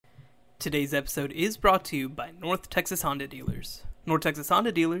Today's episode is brought to you by North Texas Honda Dealers. North Texas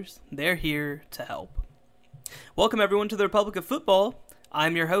Honda Dealers, they're here to help. Welcome everyone to the Republic of Football.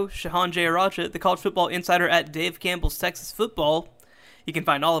 I'm your host, Shahan Jayaraja, the college football insider at Dave Campbell's Texas Football. You can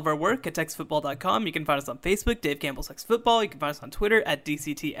find all of our work at TexasFootball.com. You can find us on Facebook, Dave Campbell's Texas Football. You can find us on Twitter at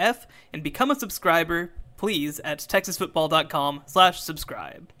DCTF. And become a subscriber, please, at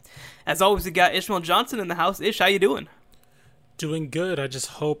TexasFootball.com/subscribe. As always, we got Ishmael Johnson in the house. Ish, how you doing? Doing good. I just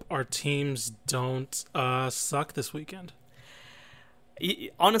hope our teams don't suck this weekend.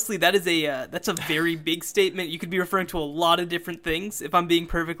 Honestly, that's a very big statement. You could be referring to a lot of different things, if I'm being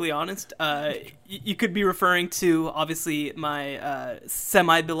perfectly honest. You could be referring to, obviously, my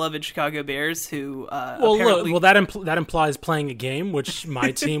semi-beloved Chicago Bears, who apparently... that implies playing a game, which my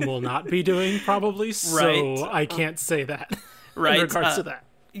team will not be doing, probably, so right. I can't say that right. in regards to that.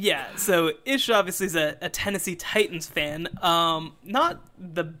 Yeah, so Ish obviously is a Tennessee Titans fan. Not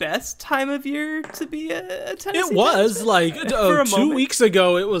the best time of year to be a Tennessee It was Titans like 2 weeks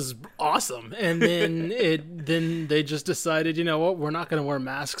ago. It was awesome, and then they just decided, you know what? We're not going to wear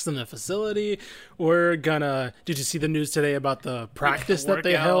masks in the facility. We're gonna. Did you see the news today about the practice that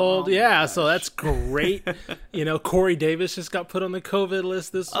they held? Yeah, so that's great. Corey Davis just got put on the COVID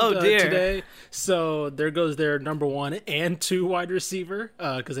list today. So there goes their number 1 and 2 wide receiver.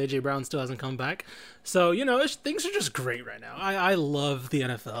 Because A.J. Brown still hasn't come back. So, things are just great right now. I love the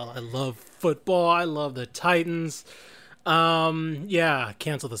NFL. I love football. I love the Titans.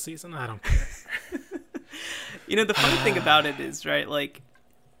 Cancel the season. I don't care. The funny thing about it is, right,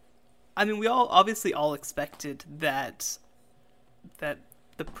 we all expected that the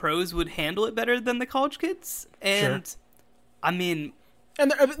pros would handle it better than the college kids. And, sure.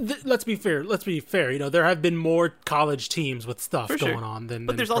 And let's be fair. There have been more college teams with stuff going on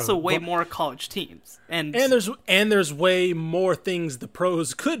but there's also way more college teams, and there's way more things the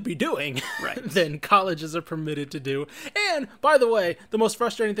pros could be doing than colleges are permitted to do. And by the way, the most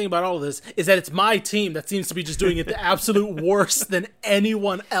frustrating thing about all of this is that it's my team that seems to be just doing it the absolute worst than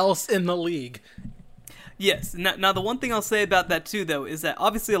anyone else in the league. Yes. Now, the one thing I'll say about that too, though, is that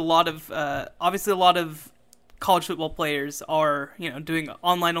obviously a lot of college football players are, doing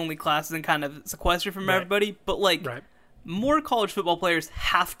online only classes and kind of sequestered from everybody, but more college football players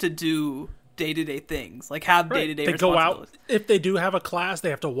have to do day-to-day things, have day-to-day They go out, responsibilities. if they do have a class,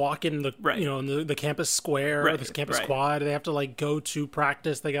 they have to walk in the, in the campus square, or the campus quad. They have to go to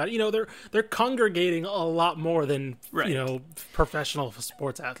practice. They got, they're congregating a lot more than, professional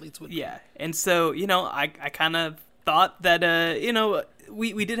sports athletes would. Yeah. And so, I kind of thought that,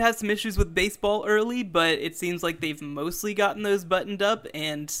 we did have some issues with baseball early, but it seems like they've mostly gotten those buttoned up.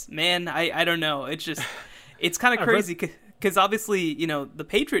 And man, I don't know. It's just, it's kind of crazy because obviously, the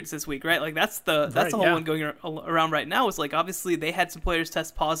Patriots this week, right? That's the whole one going around right now is obviously they had some players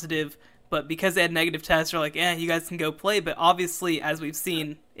test positive, but because they had negative tests, they're you guys can go play. But obviously, as we've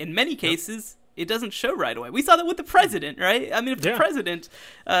seen in many cases, it doesn't show right away. We saw that with the president, right? If the president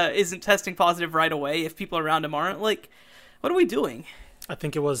isn't testing positive right away, if people around him aren't, what are we doing? I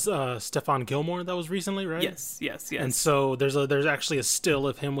think it was Stephon Gilmore that was recently, right? Yes. And so there's actually a still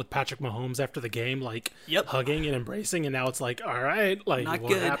of him with Patrick Mahomes after the game, hugging and embracing, and now it's all right, what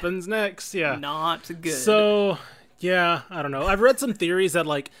happens next? Yeah. Not good. So, yeah, I don't know. I've read some theories that,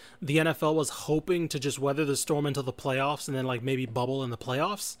 the NFL was hoping to just weather the storm until the playoffs and then, maybe bubble in the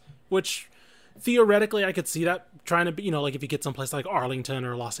playoffs, which theoretically I could see that trying to be, if you get someplace like Arlington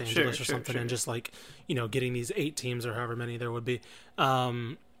or Los Angeles or something and just getting these 8 teams or however many there would be,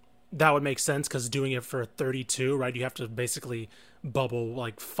 that would make sense because doing it for 32, right, you have to basically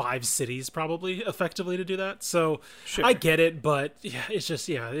bubble 5 cities probably effectively to do that. So I get it, but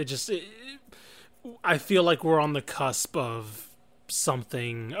I feel like we're on the cusp of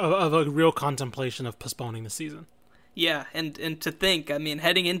something, of a real contemplation of postponing the season. Yeah, and to think,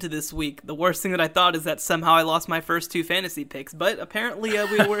 heading into this week, the worst thing that I thought is that somehow I lost my first 2 fantasy picks. But apparently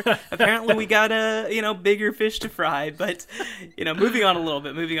we got bigger fish to fry. But moving on a little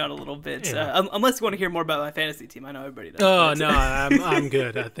bit. Yeah. Unless you want to hear more about my fantasy team, I know everybody does. Oh no, I'm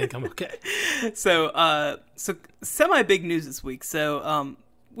good. I think I'm okay. So semi big news this week. So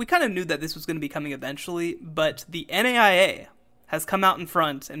we kind of knew that this was going to be coming eventually, but the NAIA has come out in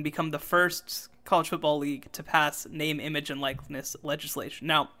front and become the first college football league to pass name, image, and likeness legislation.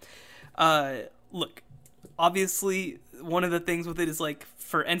 Now, look, obviously, one of the things with it is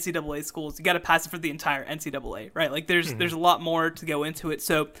for NCAA schools, you got to pass it for the entire NCAA, right? There's a lot more to go into it.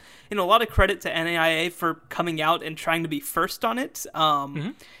 So, a lot of credit to NAIA for coming out and trying to be first on it.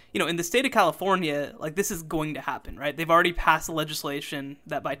 In the state of California, this is going to happen, right? They've already passed a legislation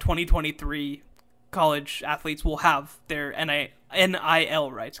that by 2023, college athletes will have their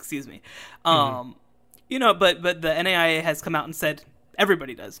NIL rights, excuse me. You know, but the NAIA has come out and said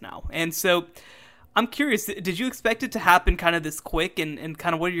everybody does now. And so I'm curious, did you expect it to happen kind of this quick, and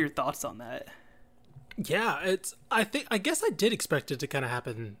kind of what are your thoughts on that? Yeah, I guess I did expect it to kind of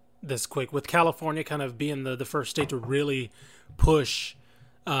happen this quick, with California kind of being the first state to really push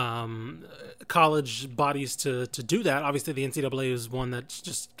college bodies to do that. Obviously, the NCAA is one that's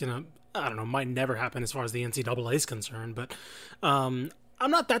just gonna, I don't know, might never happen as far as the NCAA is concerned. But I'm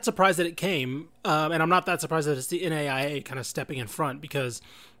not that surprised that it came, and I'm not that surprised that it's the NAIA kind of stepping in front, because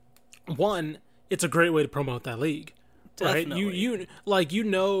one, it's a great way to promote that league. Definitely. Right?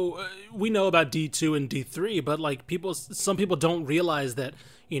 We know about D2 and D3, but like some people don't realize that,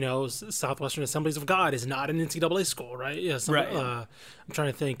 you know, Southwestern Assemblies of God is not an NCAA school, right? Yeah, Right. I'm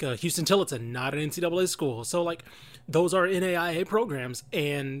trying to think. Houston Tillotson, not an NCAA school. So like, those are NAIA programs,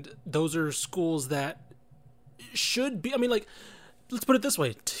 and those are schools that should be. I mean, like, let's put it this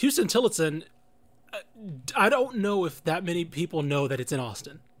way: Houston Tillotson. I don't know if that many people know that it's in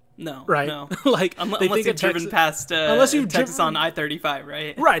Austin. No, right? No. Like, unless you've driven past Texas on I-35,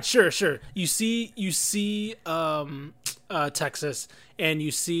 right? Right, sure. You see Texas, and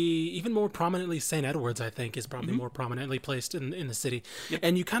you see even more prominently St. Edwards, I think, is probably more prominently placed in the city. Yep.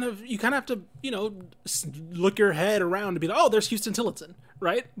 And you kind of have to, you know, look your head around to be like, oh, there's Houston Tillotson,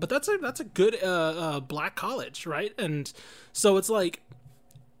 right? But that's a good black college, right? And so it's like,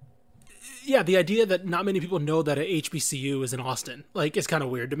 yeah, the idea that not many people know that a HBCU is in Austin, like, is kind of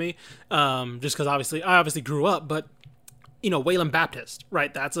weird to me. Just because I obviously grew up, but, you know, Wayland Baptist,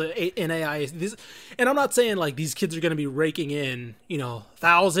 right? That's a NAIA. And I'm not saying like these kids are going to be raking in, you know,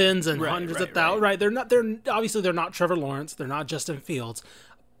 thousands and hundreds of thousands, right? They're not Trevor Lawrence, they're not Justin Fields,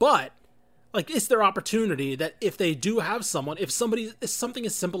 but like, it's their opportunity that if they do have someone, if something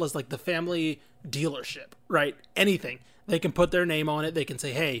as simple as like the family dealership, right? Anything. They can put their name on it. They can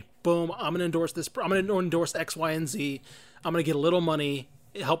say, hey, boom, I'm going to endorse this. I'm going to endorse X, Y, and Z. I'm going to get a little money,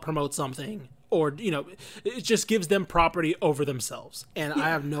 help promote something. Or, you know, it just gives them property over themselves. And I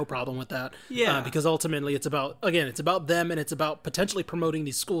have no problem with that. Yeah. Because ultimately it's about them, and it's about potentially promoting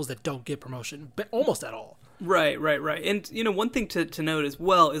these schools that don't get promotion, but almost at all. Right. And, you know, one thing to note as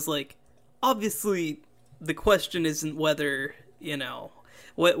well is, like, obviously the question isn't whether, you know,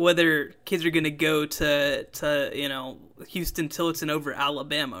 whether kids are going to go to you know, Houston Tillotson over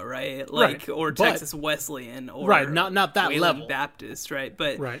Alabama, right? Like, or Texas Wesleyan, or not that Wayland level Baptist, right?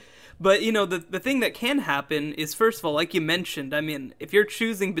 But right. But, you know, the thing that can happen is, first of all, like you mentioned, I mean, if you're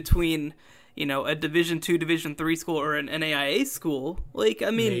choosing between, you know, a Division II, Division III school or an NAIA school, like,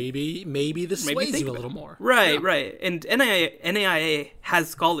 I mean, maybe this sways you a little more. Right. And NAIA has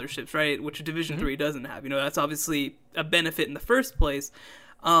scholarships, right, which Division III doesn't have. You know, that's obviously a benefit in the first place.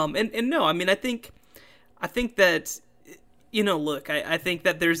 And no, I mean, I think that, you know, look, I think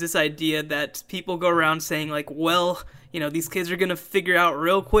that there's this idea that people go around saying, like, well, you know, these kids are going to figure out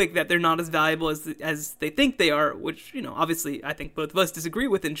real quick that they're not as valuable as they think they are, which, you know, obviously I think both of us disagree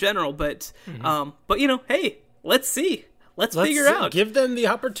with in general, but you know, hey, let's see. Let's figure out. Give them the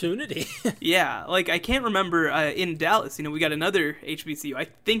opportunity. Yeah, like, I can't remember, in Dallas, you know, we got another HBCU. I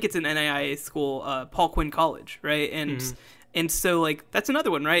think it's an NAIA school, Paul Quinn College, right? And so, like, that's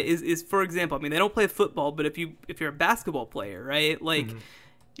another one, right? Is for example, I mean, they don't play football, but if you're a basketball player, right? Like,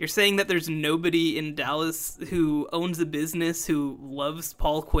 you're saying that there's nobody in Dallas who owns a business who loves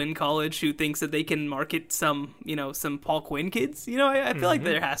Paul Quinn College, who thinks that they can market some Paul Quinn kids? You know, I feel like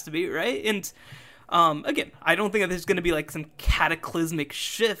there has to be, right? And again, I don't think that there's going to be like some cataclysmic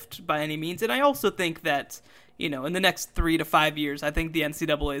shift by any means. And I also think that, you know, in the next 3 to 5 years, I think the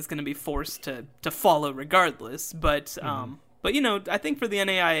NCAA is going to be forced to follow regardless. But you know, I think for the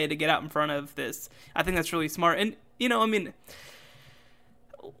NAIA to get out in front of this, I think that's really smart. And, you know, I mean,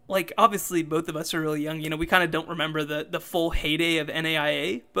 like, obviously both of us are really young. You know, we kind of don't remember the full heyday of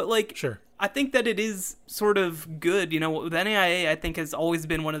NAIA, but, like, sure, I think that it is sort of good. You know, with NAIA, I think, has always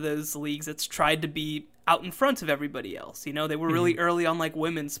been one of those leagues that's tried to be out in front of everybody else. You know, they were really early on, like,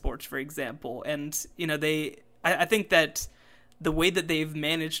 women's sports, for example. And, you know, I think that the way that they've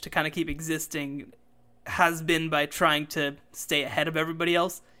managed to kind of keep existing has been by trying to stay ahead of everybody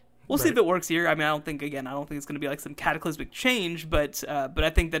else. We'll see if it works here. I mean, I don't think it's going to be like some cataclysmic change, but I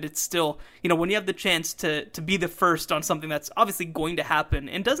think that it's still, you know, when you have the chance to be the first on something that's obviously going to happen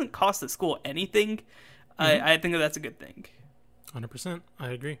and doesn't cost the school anything, I think that that's a good thing. 100%. I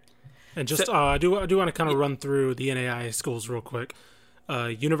agree. And just, I do want to kind of run through the NAIA schools real quick.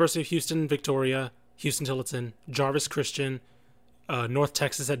 University of Houston, Victoria, Houston Tillotson, Jarvis Christian, North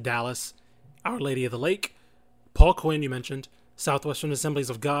Texas at Dallas, Our Lady of the Lake, Paul Quinn, you mentioned, Southwestern Assemblies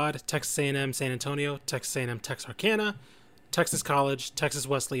of God, Texas A&M San Antonio, Texas A&M Texarkana, Texas College, Texas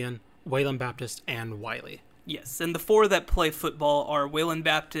Wesleyan, Wayland Baptist, and Wiley. Yes, and the 4 that play football are Wayland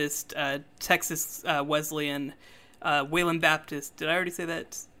Baptist, Texas Wesleyan, Wayland Baptist. Did I already say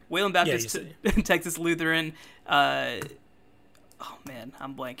that? Wayland Baptist, Texas Lutheran. Oh man,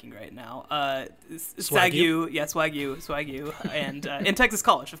 I'm blanking right now. SWAGU, yeah, SWAGU, and Texas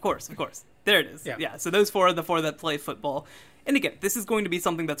College, of course. There it is. Yeah. So those 4 are the 4 that play football. And again, this is going to be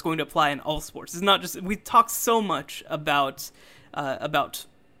something that's going to apply in all sports. It's not just, we talk so much about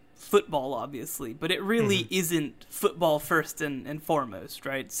football, obviously, but it really isn't football first and foremost,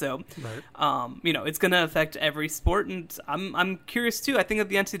 right? So, it's going to affect every sport, and I'm curious too. I think that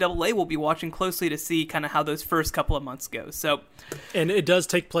the NCAA will be watching closely to see kind of how those first couple of months go. So, and it does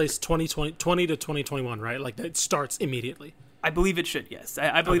take place 2020 to 2021, right? Like it starts immediately. I believe it should, yes.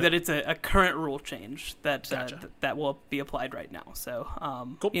 I believe that it's a current rule change that Gotcha. that will be applied right now. So,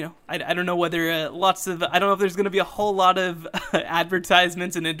 Cool. I don't know whether I don't know if there's going to be a whole lot of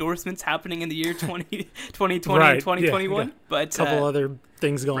advertisements and endorsements happening in the year 2020 Right. and 2021. Yeah. But A couple other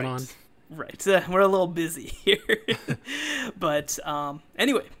things going on. Right. We're a little busy here. But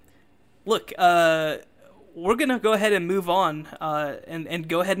anyway, look, we're going to go ahead and move on and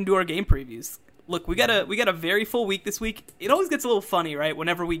go ahead and do our game previews. Look, we got a very full week this week. It always gets a little funny, right?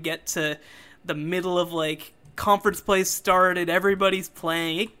 Whenever we get to the middle of like conference play started, everybody's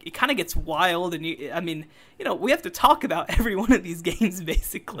playing. It kind of gets wild, and we have to talk about every one of these games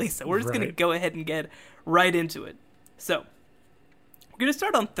basically. So we're just gonna go ahead and get right into it. So we're gonna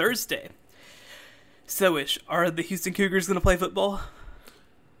start on Thursday. So, Ish, are the Houston Cougars gonna play football?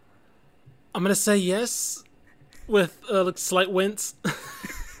 I'm gonna say yes, with slight wince.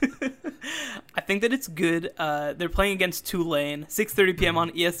 I think that it's good. They're playing against Tulane, 6:30 p.m.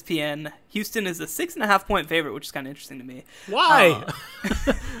 on ESPN. Houston is a 6.5-point favorite, which is kind of interesting to me. Why?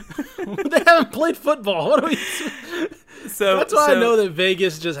 They haven't played football. What do we? So that's why I know that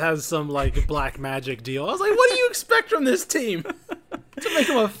Vegas just has some like black magic deal. I was like, what do you expect from this team to make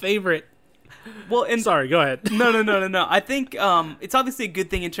them a favorite? Well, and sorry, go ahead. No. I think it's obviously a good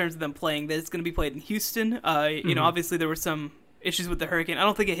thing in terms of them playing that it's going to be played in Houston. Obviously there were some issues with the hurricane. I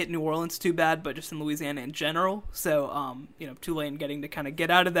don't think it hit New Orleans too bad, but just in Louisiana in general. So, Tulane getting to kind of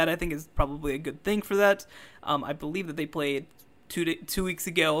get out of that, I think, is probably a good thing for that. I believe that they played 2 weeks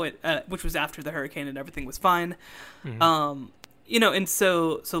ago, which was after the hurricane, and everything was fine. And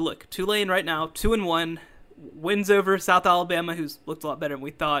so look, Tulane right now 2-1, wins over South Alabama, who's looked a lot better than we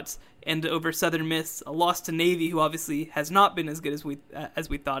thought, and over Southern Miss, a loss to Navy, who obviously has not been as good as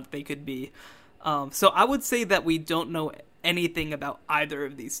we thought they could be. So I would say that we don't know anything about either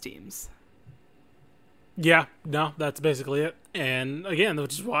of these teams. Yeah, no, that's basically it. And again,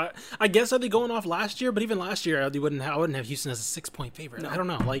 which is why I guess, are they going off last year? But even last year, I wouldn't have Houston as a 6-point favorite. No. I don't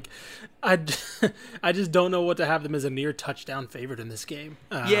know. Like, I just don't know what to have them as a near touchdown favorite in this game.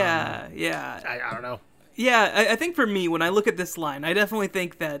 I don't know. Yeah, I think for me, when I look at this line, I definitely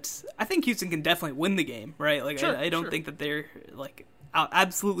think that Houston can definitely win the game, right? Like, I don't think that they're like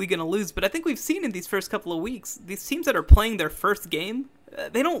absolutely going to lose, but I think we've seen in these first couple of weeks, these teams that are playing their first game,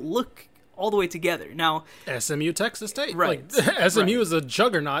 they don't look all the way together. Now, SMU, Texas State. Right. Like, SMU is a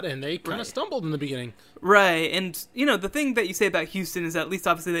juggernaut, and they kind of stumbled in the beginning. Right, and, the thing that you say about Houston is that at least,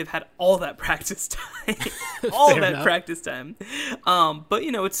 obviously, they've had all that practice time. Practice time. But,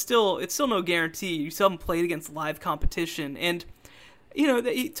 it's still no guarantee. You still haven't played against live competition, and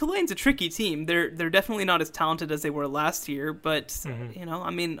Tulane's a tricky team. They're definitely not as talented as they were last year, but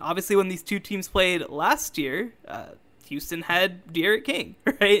obviously when these two teams played last year, Houston had De'Aaron King,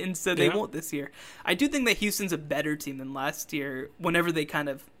 right? And so they won't this year. I do think that Houston's a better team than last year whenever they kind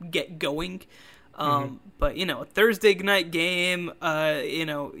of get going. But a Thursday night game,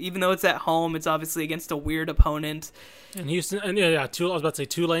 even though it's at home, it's obviously against a weird opponent. And Houston, and I was about to say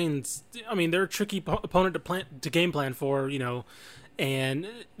Tulane's. I mean, they're a tricky opponent to game plan for, and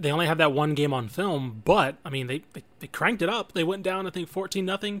they only have that one game on film. But I mean, they cranked it up. They went down, I think,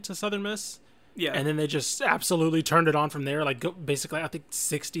 14-0 to Southern Miss. Yeah, and then they just absolutely turned it on from there. Like basically, I think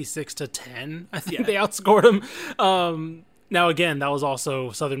 66-10. I think they outscored them. Now again, that was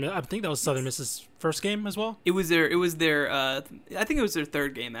also Southern. I think that was Southern Miss's first game as well. It was their. I think it was their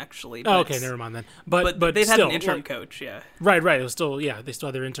third game actually. But, okay, never mind then. But they've still, had an interim coach. Yeah. Right. It was still they still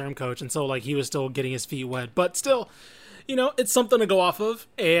had their interim coach, and so like he was still getting his feet wet. But still, it's something to go off of.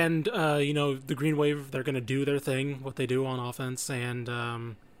 And the Green Wave, they're going to do their thing, what they do on offense, and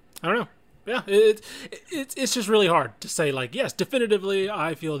I don't know. Yeah, it's just really hard to say, like, yes, definitively,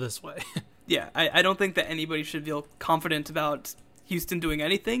 I feel this way. Yeah, I don't think that anybody should feel confident about Houston doing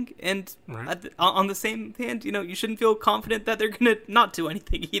anything. And Right. on the same hand, you shouldn't feel confident that they're going to not do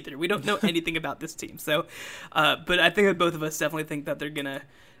anything either. We don't know anything about this team. So, but I think that both of us definitely think that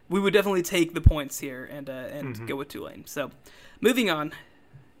we would definitely take the points here and go with Tulane. So, moving on,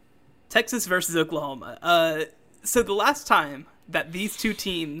 Texas versus Oklahoma. So the last time that these two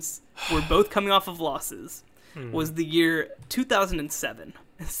teams were both coming off of losses was the year 2007.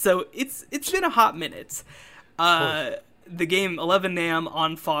 So it's been a hot minute. The game 11 a.m.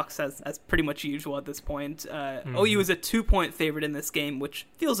 on Fox as pretty much usual at this point. OU is a 2-point favorite in this game, which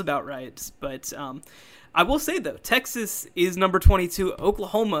feels about right. But I will say, though, Texas is number 22.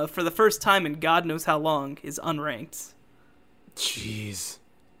 Oklahoma, for the first time in God knows how long, is unranked. Jeez.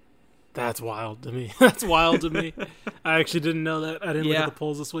 That's wild to me. That's wild to me. I actually didn't know that. I didn't look at the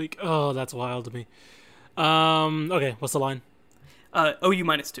polls this week. Oh, that's wild to me. Okay, what's the line? OU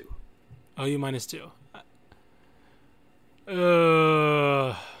 -2. OU -2.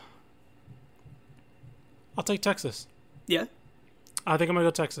 I'll take Texas. Yeah? I think I'm going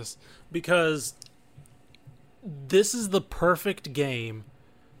to go Texas. Because this is the perfect game.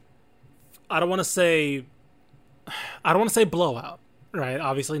 I don't want to say blowout, right?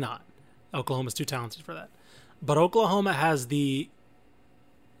 Obviously not. Oklahoma's too talented for that. But Oklahoma has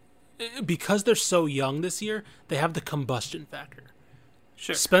because they're so young this year, they have the combustion factor.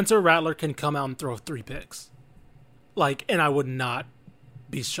 Sure. Spencer Rattler can come out and throw 3 picks. And I would not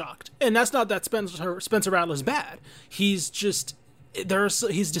be shocked. And that's not that Spencer Rattler's bad. He's just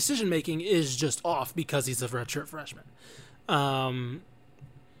his decision making is just off because he's a redshirt freshman.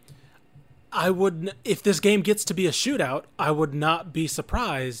 If this game gets to be a shootout, I would not be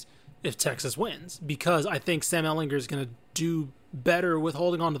surprised if Texas wins, because I think Sam Ehlinger is going to do better with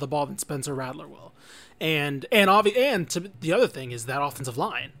holding on to the ball than Spencer Rattler will. And the other thing is that offensive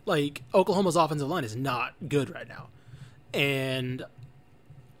line. Oklahoma's offensive line is not good right now. And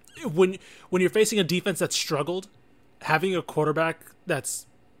when you're facing a defense that's struggled, having a quarterback that's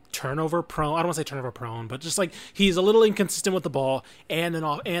turnover prone, I don't want to say turnover prone, but just he's a little inconsistent with the ball, and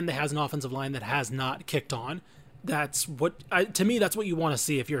has an offensive line that has not kicked on. That's to me, that's what you want to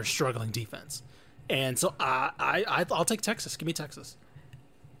see if you're a struggling defense. And so I'll take Texas. Give me Texas.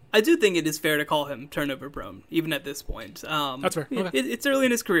 I do think it is fair to call him turnover prone, even at this point. That's fair. Okay. It's early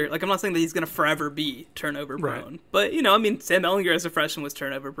in his career. I'm not saying that he's going to forever be turnover prone, right. But Sam Ehlinger as a freshman was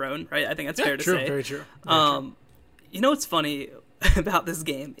turnover prone, right? I think that's fair to say. Very true. What's funny about this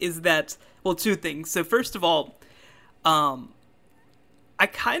game is that, well, two things. So first of all, I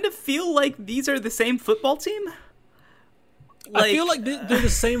kind of feel like these are the same football team. I feel like they're the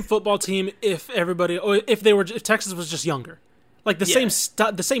same football team if Texas was just younger.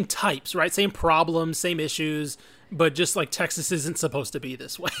 The same types, right? Same problems, same issues, but just Texas isn't supposed to be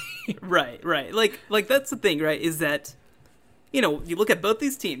this way. Right. That's the thing, right? Is that, you look at both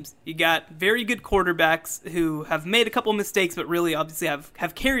these teams, you got very good quarterbacks who have made a couple mistakes, but really obviously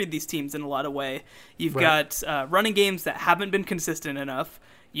have carried these teams in a lot of way. You've got running games that haven't been consistent enough.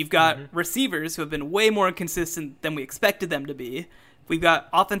 You've got receivers who have been way more inconsistent than we expected them to be. We've got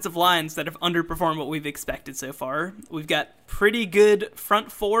offensive lines that have underperformed what we've expected so far. We've got pretty good front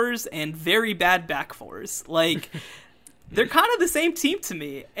fours and very bad back fours. They're kind of the same team to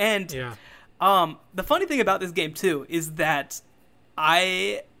me. And the funny thing about this game, too, is that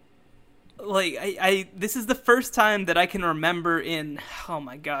I this is the first time that I can remember in, oh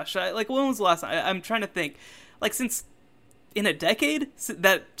my gosh, when was the last time? I'm trying to think. Since in a decade,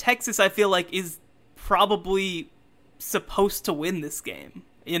 that Texas, I feel is probably supposed to win this game.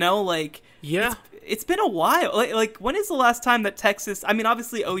 It's been a while. When is the last time that Texas,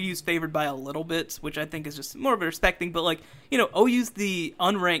 obviously OU's favored by a little bit, which I think is just more of a respecting, but OU's the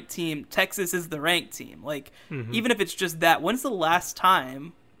unranked team, Texas is the ranked team. Even if it's just that, when's the last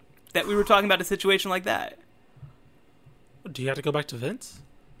time that we were talking about a situation like that? Do you have to go back to Vince?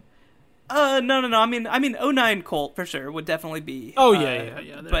 No. I mean, 09 Colt for sure would definitely be. Oh yeah. There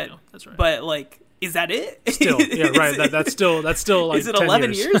you go. That's right. But is that it? Still, yeah, right. That's still Is it 10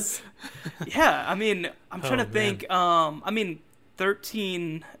 11 years? years? Yeah, I'm trying to think.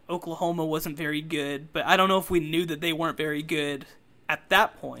 13 Oklahoma wasn't very good, but I don't know if we knew that they weren't very good at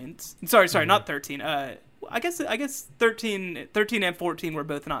that point. Sorry, not 13. I guess 13 and 14 were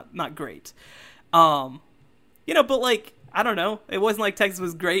both not great. But I don't know. It wasn't like Texas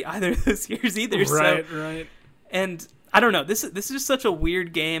was great either of those years either. Right. And I don't know. This is just such a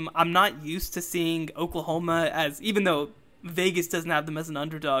weird game. I'm not used to seeing Oklahoma even though Vegas doesn't have them as an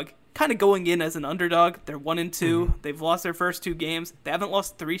underdog, kind of going in as an underdog. They're 1-2. They've lost their first 2 games. They haven't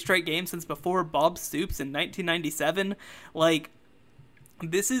lost 3 straight games since before Bob Stoops in 1997.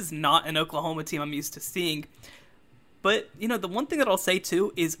 This is not an Oklahoma team I'm used to seeing. But, the one thing that I'll say,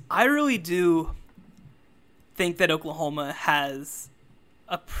 too, is I really do think that Oklahoma has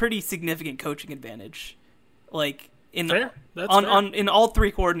a pretty significant coaching advantage. Like, in fair. That's fair. In all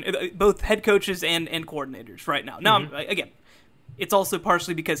three both head coaches and coordinators right now. Now, again, it's also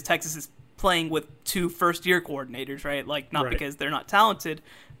partially because Texas is playing with two first-year coordinators, right? Like, not because they're not talented,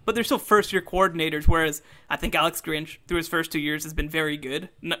 but they're still first-year coordinators, whereas I think Alex Grinch, through his first 2 years, has been very good.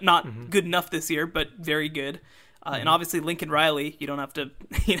 Not good enough this year, but very good. And obviously Lincoln Riley, you don't have to,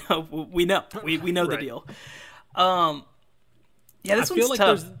 we know the deal. This I one's feel like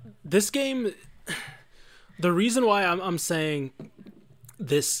tough. This game, the reason why I'm saying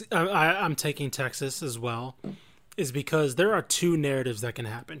this, I'm taking Texas as well, is because there are two narratives that can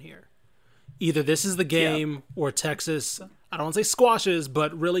happen here. Either this is the game or Texas, I don't want to say squashes,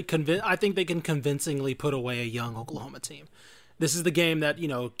 but really I think they can convincingly put away a young Oklahoma team. This is the game that,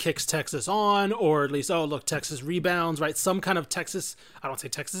 kicks Texas on, or at least, Texas rebounds, right? Some kind of Texas, I don't say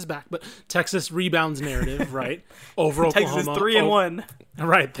Texas is back, but Texas rebounds narrative, right? Over Oklahoma. Texas 3-1.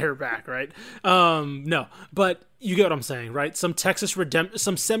 Right, they're back, right? No, but you get what I'm saying, right? Some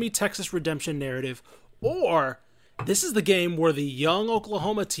semi-Texas redemption narrative, or this is the game where the young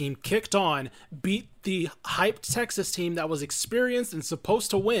Oklahoma team kicked on, beat the hyped Texas team that was experienced and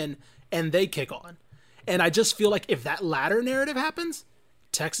supposed to win, and they kick on. And I just feel like if that latter narrative happens,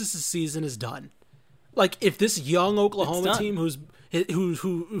 Texas's season is done. Like, if this young Oklahoma team who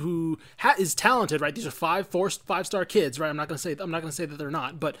is talented, right? These are five-star kids, right? I'm not gonna say that they're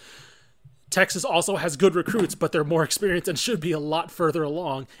not, but Texas also has good recruits, but they're more experienced and should be a lot further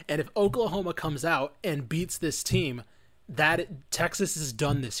along. And if Oklahoma comes out and beats this team, Texas is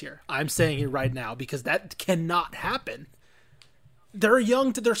done this year. I'm saying it right now because that cannot happen. They're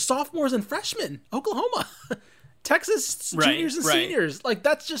sophomores and freshmen. Oklahoma, Texas, juniors and seniors. Like,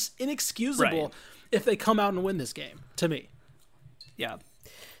 that's just inexcusable if they come out and win this game, to me. Yeah.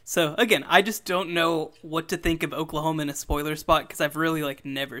 So, again, I just don't know what to think of Oklahoma in a spoiler spot because I've really,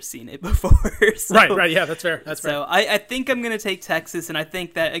 never seen it before. Right, yeah, that's fair. So, I think I'm going to take Texas, and I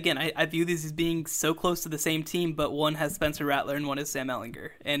think that, again, I view these as being so close to the same team, but one has Spencer Rattler and one is Sam Ehlinger.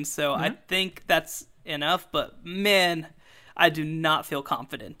 And so I think that's enough, but, man, I do not feel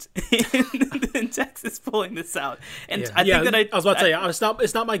confident in Texas pulling this out. And I think that I was about to say,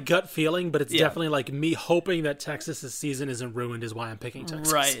 it's not my gut feeling, but it's definitely like me hoping that Texas's season isn't ruined is why I'm picking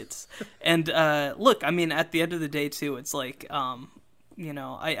Texas. Right. And look, I mean, at the end of the day, too, it's like, I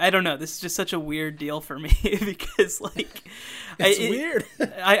don't know. This is just such a weird deal for me because, it's weird.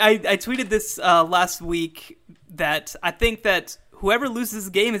 I tweeted this last week that I think that whoever loses this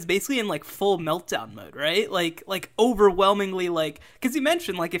game is basically in full meltdown mode, right? Like overwhelmingly, because you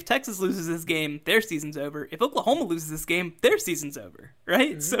mentioned if Texas loses this game, their season's over. If Oklahoma loses this game, their season's over,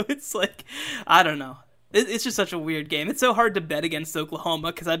 right? Mm-hmm. So it's I don't know. It's just such a weird game. It's so hard to bet against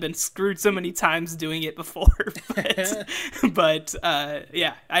Oklahoma because I've been screwed so many times doing it before. But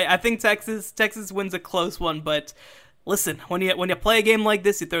I think Texas wins a close one. But listen, when you play a game like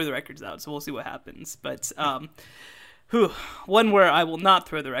this, you throw the records out. So we'll see what happens. But one where I will not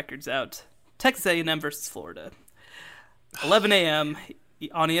throw the records out. Texas A&M versus Florida. 11 a.m.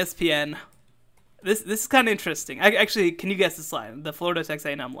 on ESPN. This is kind of interesting. Actually, can you guess this line? The Florida Texas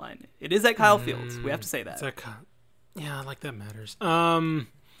A&M line. It is at Kyle Fields. We have to say that. Yeah, that matters.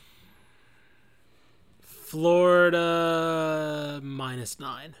 Florida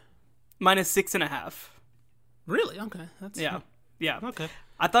 -9. -6.5. Really? Okay. That's yeah. Okay.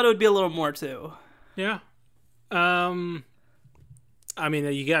 I thought it would be a little more too. Yeah. I mean,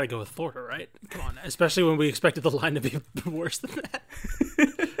 you got to go with Florida, right? Come on, especially when we expected the line to be worse than that.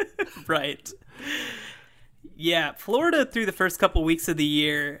 Right. Yeah, Florida through the first couple weeks of the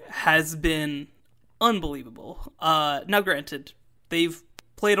year has been unbelievable. Now, granted, they've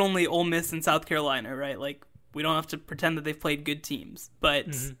played only Ole Miss and South Carolina, right? We don't have to pretend that they've played good teams, but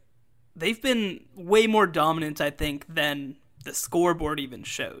they've been way more dominant, I think, than the scoreboard even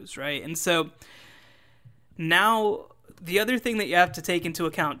shows, right? And so now the other thing that you have to take into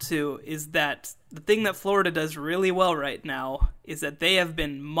account, too, is that the thing that Florida does really well right now is that they have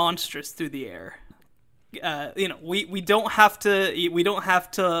been monstrous through the air. We don't have to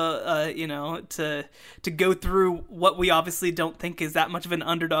go through what we obviously don't think is that much of an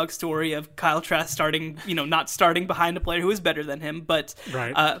underdog story of Kyle Trask not starting behind a player who is better than him. But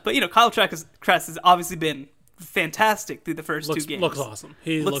Kyle Trask has obviously been fantastic through the first two games. Looks awesome.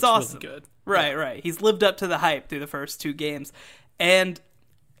 He looks awesome. Really good. Right. He's lived up to the hype through the first two games. And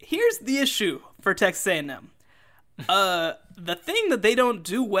here's the issue for Texas A&M. The thing that they don't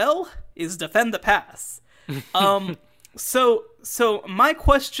do well is defend the pass. So my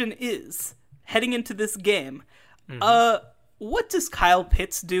question is, heading into this game, What does Kyle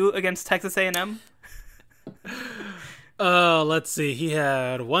Pitts do against Texas A&M? Let's see. He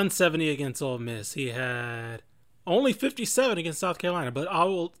had 170 against Ole Miss. He had only 57 against South Carolina. But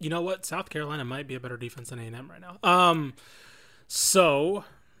you know what? South Carolina might be a better defense than A&M right now. So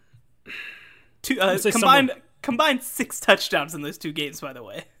Combined 6 touchdowns in those 2 games, by the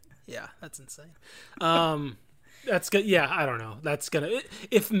way. Yeah, that's insane. That's good. Yeah, I don't know. That's gonna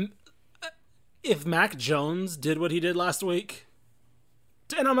if Mac Jones did what he did last week,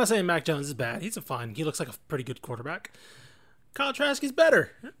 and I'm not saying Mac Jones is bad. He's fine. He looks like a pretty good quarterback. Kyle Trask's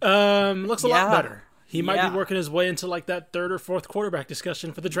better. Looks a lot better. He might be working his way into like that 3rd or 4th quarterback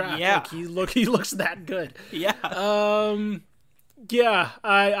discussion for the draft. Yeah, like he looks that good. Yeah. Yeah,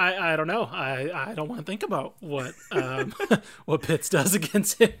 I don't know. I don't want to think about what what Pitts does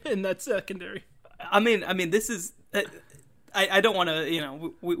against him in that secondary. I mean, this is. I don't want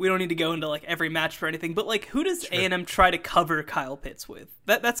to. We don't need to go into like every match or anything. But like, who does A&M try to cover Kyle Pitts with?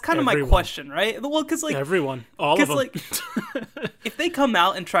 That's kind of my question, right? Well, because like everyone, all of them. Like, if they come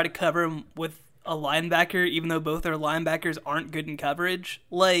out and try to cover him with a linebacker, even though both their linebackers aren't good in coverage,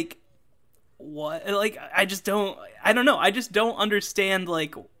 like. What? Like, I don't know. I just don't understand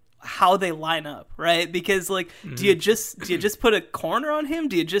like how they line up, right? Because like, do you just put a corner on him?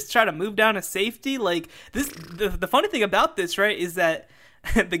 Do you just try to move down a safety? Like this, the funny thing about this, right, is that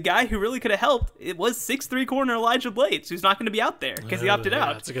the guy who really could have helped, it was 6'3" corner Elijah Blades, who's not going to be out there because he opted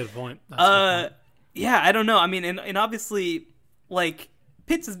out. That's a good point. Yeah, I don't know. I mean, and obviously, like.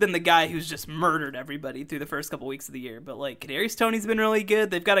 Pitts has been the guy who's just murdered everybody through the first couple weeks of the year. But, like, Kadarius Toney's been really good.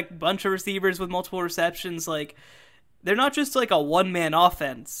 They've got a bunch of receivers with multiple receptions. Like, they're not just, like, a one-man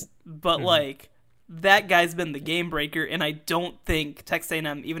offense. But, like, that guy's been the game breaker. And I don't think Texas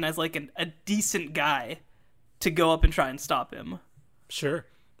A&M even has, like, a decent guy to go up and try and stop him. Sure.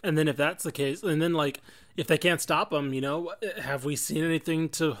 And then if that's the case, and then, like, if they can't stop him, have we seen anything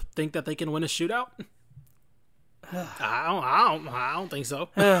to think that they can win a shootout? I don't think so.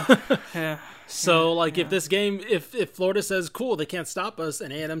 Yeah. So, like, if this game, if Florida says, cool, they can't stop us,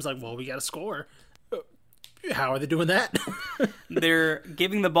 and A&M's like, well, we got to score. How are they doing that? They're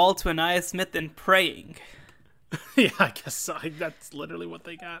giving the ball to Aniyah Smith and praying. Yeah, I guess so. That's literally what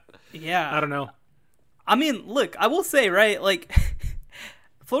they got. Yeah. I don't know. I mean, look, I will say, right, like...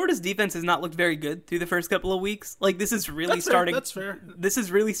 Florida's defense has not looked very good through the first couple of weeks. Like, this is really starting. That's fair. This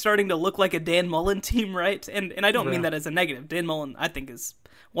is really starting to look like a Dan Mullen team, right? And I don't mean that as a negative. Dan Mullen, I think, is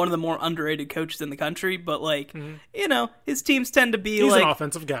one of the more underrated coaches in the country. But like, his teams tend to be He's an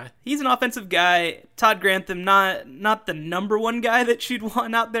offensive guy. He's an offensive guy. Todd Grantham, not the number one guy that you'd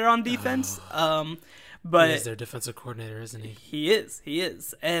want out there on defense. But he is their defensive coordinator, isn't he? He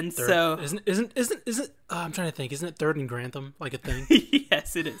is, and third, so isn't I'm trying to think. Isn't it 3rd and Grantham like a thing?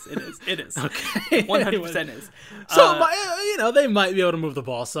 Yes, it is. Okay, 100% is. So they might be able to move the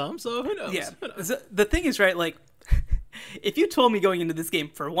ball some. So who knows? Yeah. So the thing is, right? Like, if you told me going into this game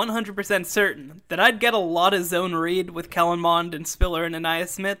for 100% certain that I'd get a lot of zone read with Kellen Mond and Spiller and Aniyah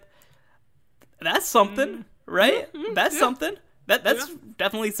Smith, that's something, right? That's something. That's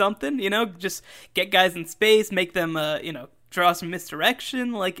definitely something, just get guys in space, make them, draw some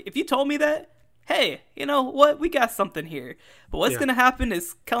misdirection. Like, if you told me that, hey, you know what, we got something here. But what's going to happen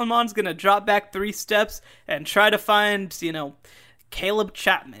is Kellen Mond's going to drop back 3 steps and try to find, Caleb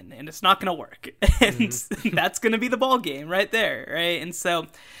Chapman, and it's not going to work. And that's going to be the ball game right there, right? And so,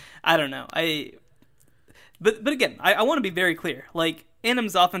 I don't know. But again, I want to be very clear. Like,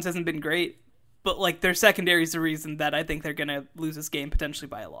 A&M's offense hasn't been great. But, like, their secondary is the reason that I think they're going to lose this game potentially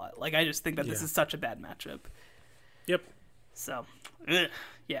by a lot. Like, I just think that this is such a bad matchup. Yep. So,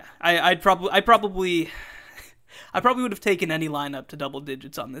 yeah. I probably would have taken any lineup to double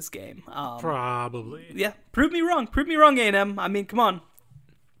digits on this game. Probably. Yeah. Prove me wrong. Prove me wrong, A&M. I mean, come on.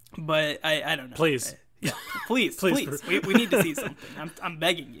 But I don't know. Please. Please. We need to see something. I'm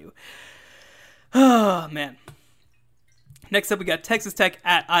begging you. Oh, man. Next up, we got Texas Tech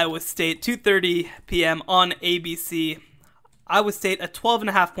at Iowa State, 2:30 p.m. on ABC. Iowa State, a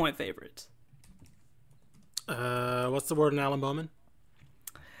 12.5-point favorite. What's the word in Alan Bowman?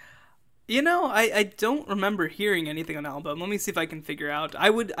 I don't remember hearing anything on Alan Bowman. Let me see if I can figure out. I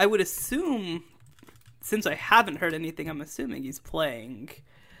would assume, since I haven't heard anything, I'm assuming he's playing.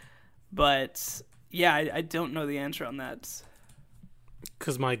 But, yeah, I don't know the answer on that.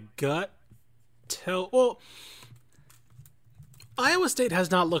 Because my gut well... Iowa State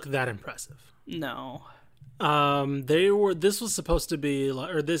has not looked that impressive. No. This was supposed to be,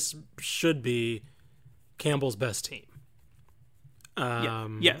 or this should be, Campbell's best team.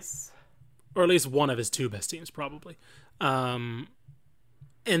 Yes. Or at least one of his 2 best teams, probably. And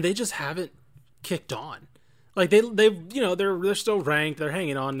they just haven't kicked on. Like they they're still ranked. They're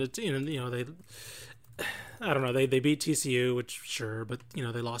hanging on. It's, they. I don't know. They beat TCU, which sure, but they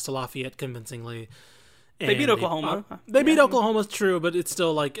lost to Lafayette convincingly. They beat Oklahoma. They beat Oklahoma, true, but it's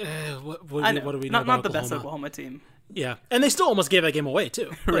still like, what do we know about not the Oklahoma? best Oklahoma team. Yeah, and they still almost gave that game away too.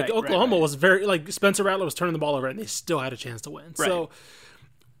 Like Oklahoma right. was very Spencer Rattler was turning the ball over, and they still had a chance to win. Right. So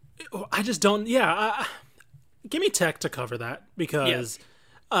I just don't. Yeah, give me Tech to cover that because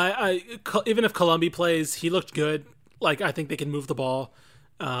even if Columbia plays, he looked good. Like I think they can move the ball.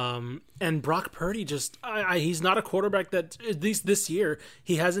 And Brock Purdy he's not a quarterback that, at least this year,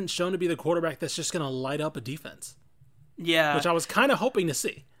 he hasn't shown to be the quarterback that's just going to light up a defense. Yeah. Which I was kind of hoping to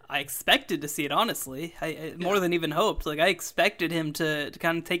see. I expected to see it, honestly. More than even hoped. Like, I expected him to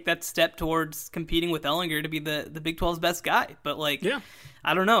kind of take that step towards competing with Ellinger to be the Big 12's best guy. But,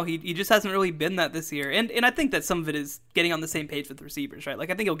 I don't know. He just hasn't really been that this year. And I think that some of it is getting on the same page with receivers, right? Like,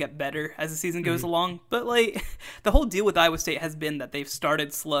 I think he'll get better as the season goes along. But, the whole deal with Iowa State has been that they've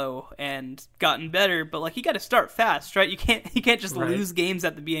started slow and gotten better. But, you got to start fast, right? You can't just lose games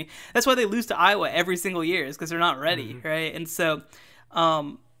at the beginning. That's why they lose to Iowa every single year, is because they're not ready, right? And so,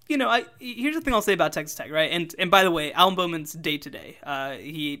 here's the thing I'll say about Texas Tech, right? And by the way, Alan Bowman's day-to-day.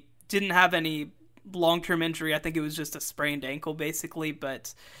 He didn't have any long-term injury. I think it was just a sprained ankle, basically,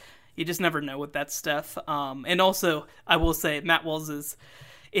 but you just never know with that stuff. And also, I will say, Matt Wells is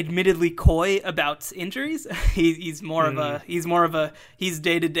admittedly coy about injuries. He's more of a he's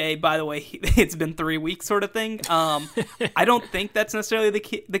day-to-day, by the way, it's been 3 weeks sort of thing. I don't think that's necessarily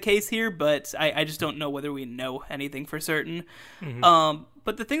the case here, but I just don't know whether we know anything for certain.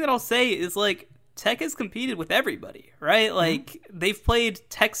 But the thing that I'll say is, Tech has competed with everybody, right? They've played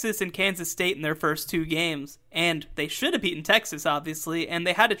Texas and Kansas State in their first 2 games, and they should have beaten Texas, obviously, and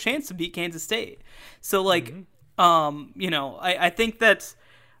they had a chance to beat Kansas State. So, I think that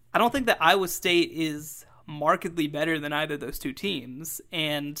I don't think that Iowa State is markedly better than either of those 2 teams.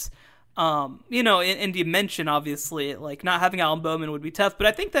 And, and you mentioned, obviously, not having Alan Bowman would be tough, but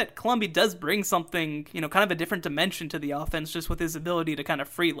I think that Columbia does bring something, kind of a different dimension to the offense just with his ability to kind of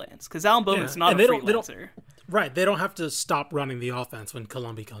freelance, because Alan Bowman's not a freelancer. Right, they don't have to stop running the offense when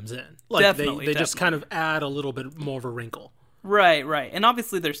Columbia comes in. Definitely. Just kind of add a little bit more of a wrinkle. Right. And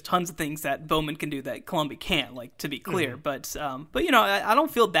obviously there's tons of things that Bowman can do that Columbia can't, to be clear. But I don't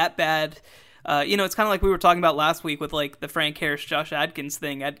feel that bad. It's kind of like we were talking about last week with, the Frank Harris, Josh Adkins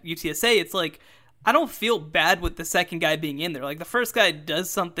thing at UTSA. It's I don't feel bad with the second guy being in there. The first guy does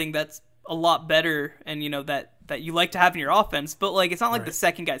something that's a lot better and, that you like to have in your offense, but, it's not like the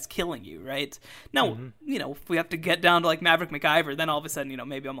second guy's killing you, right? Now, if we have to get down to, Maverick McIver, then all of a sudden,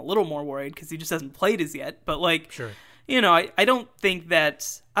 maybe I'm a little more worried because he just hasn't played as yet. But, sure. I don't think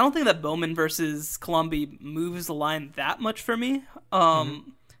that Bowman versus Columbia moves the line that much for me.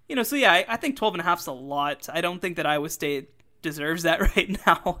 So yeah, I think 12.5's a lot. I don't think that Iowa State deserves that right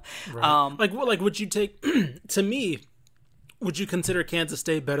now. Right. Would you take to me? Would you consider Kansas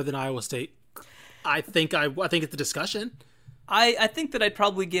State better than Iowa State? I think it's a discussion. I think that I'd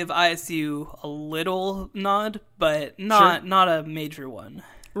probably give ISU a little nod, but not a major one.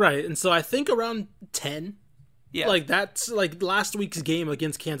 Right, and so I think around 10. Yeah. That's last week's game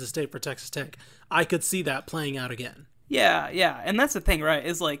against Kansas State for Texas Tech. I could see that playing out again. Yeah. And that's the thing, right?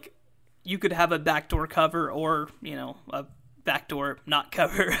 Is you could have a backdoor cover or, a backdoor not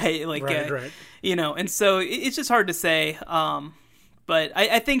cover, right? Right. And so it's just hard to say. But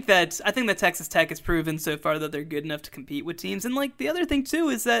I think that Texas Tech has proven so far that they're good enough to compete with teams. And the other thing too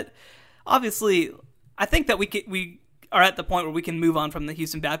is that obviously I think that we are at the point where we can move on from the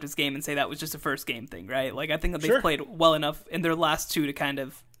Houston Baptist game and say that was just a first game thing, right? I think that they've played well enough in their last 2 to kind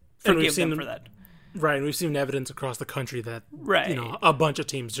of forgive them for that. Right, and we've seen evidence across the country that a bunch of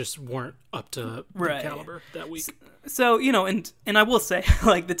teams just weren't up to the caliber that week. So, and I will say,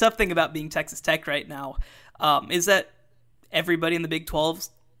 the tough thing about being Texas Tech right now is that everybody in the Big 12's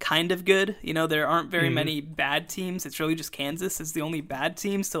kind of good. There aren't very many bad teams. It's really just Kansas is the only bad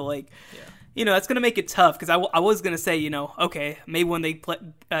team. So, that's going to make it tough because I was going to say, okay, maybe when they play,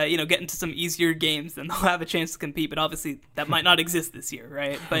 get into some easier games, then they'll have a chance to compete. But obviously, that might not exist this year,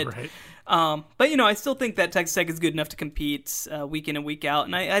 right? But, I still think that Texas Tech is good enough to compete week in and week out,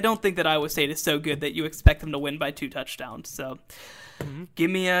 and I don't think that Iowa State is so good that you expect them to win by 2 touchdowns. So, give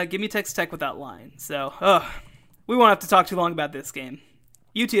me Texas Tech with that line. So, we won't have to talk too long about this game.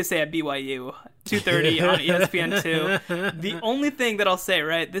 UTSA at BYU, 2:30 on ESPN2. The only thing that I'll say,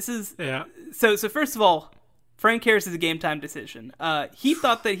 right, this is... Yeah. So first of all, Frank Harris is a game-time decision. He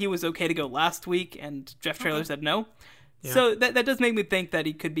thought that he was okay to go last week, and Jeff Traylor said no. Yeah. So that does make me think that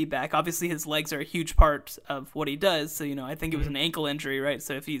he could be back. Obviously, his legs are a huge part of what he does, so, I think it was an ankle injury, right?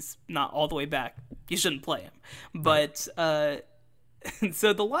 So if he's not all the way back, you shouldn't play him. But so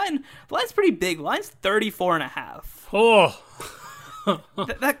the line's pretty big. Line's 34.5. Oh,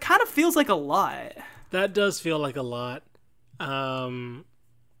 that kind of feels like a lot. That does feel like a lot. Like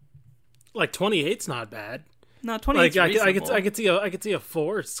 28's not bad. No, 28's reasonable. I could see a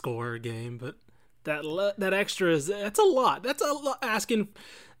 4-score game, but that extra that's a lot. That's a lot asking.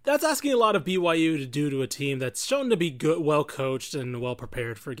 That's asking a lot of BYU to do to a team that's shown to be good, well coached, and well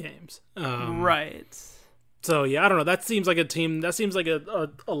prepared for games. Right. So yeah, I don't know. That seems like a team. That seems like a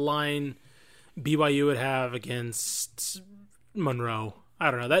line BYU would have against Monroe.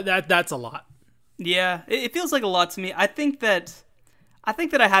 I don't know. That's a lot. Yeah, it feels like a lot to me. I think that I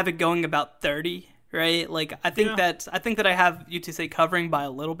have it going about 30. Right, like I think that I have UTSA covering by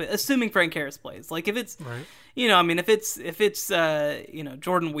a little bit, assuming Frank Harris plays. Like if it's, right. If it's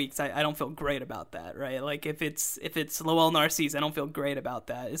Jordan Weeks, I don't feel great about that. Right, like if it's Lowell Narcisse, I don't feel great about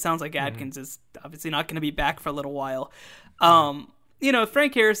that. It sounds like Adkins is obviously not going to be back for a little while. If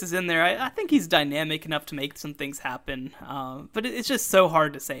Frank Harris is in there, I think he's dynamic enough to make some things happen. But it's just so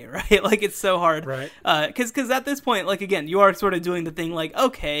hard to say, right? Like, it's so hard. Right. Because at this point, like, again, you are sort of doing the thing like,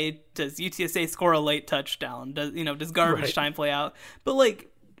 okay, does UTSA score a late touchdown? Does garbage time play out? But,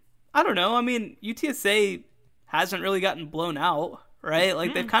 like, I don't know. I mean, UTSA hasn't really gotten blown out, right?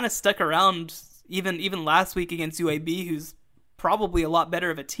 Like, they've kind of stuck around even last week against UAB, who's probably a lot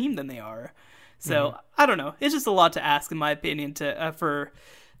better of a team than they are. So I don't know. It's just a lot to ask, in my opinion, to for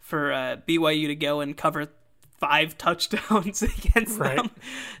BYU to go and cover 5 touchdowns against them.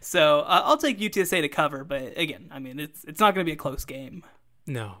 So I'll take UTSA to cover, but again, I mean, it's not going to be a close game.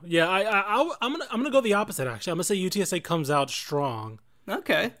 No, yeah, I'm gonna go the opposite. Actually, I'm gonna say UTSA comes out strong.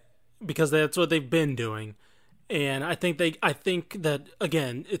 Okay, because that's what they've been doing, and I think that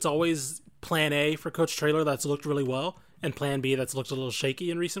again, it's always Plan A for Coach Traylor that's looked really well, and Plan B that's looked a little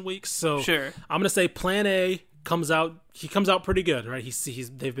shaky in recent weeks. So sure, I'm gonna say Plan A comes out. He comes out pretty good, right?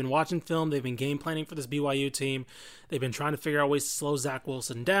 They've been watching film. They've been game planning for this BYU team. They've been trying to figure out ways to slow Zach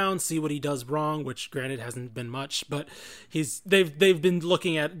Wilson down, see what he does wrong, which granted hasn't been much, but they've been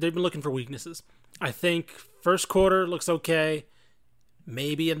looking for weaknesses. I think first quarter looks okay.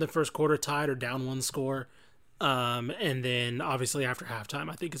 Maybe in the first quarter tied or down 1 score. And then obviously after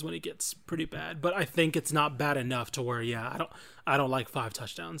halftime, I think is when it gets pretty bad. But I think it's not bad enough to where, I don't like 5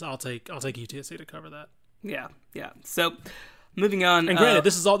 touchdowns. I'll take UTSA to cover that. Yeah. So moving on. And granted,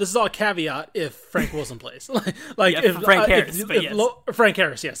 this is all caveat if Frank Wilson plays. If Frank Harris, Frank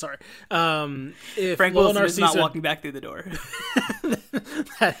Harris, yeah, sorry. If Frank Wilson is not walking back through the door.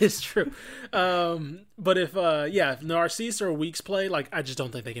 That is true. But if Narcisse or Weeks play, I just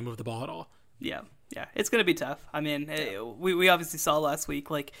don't think they can move the ball at all. Yeah, it's going to be tough. I mean, we obviously saw last week,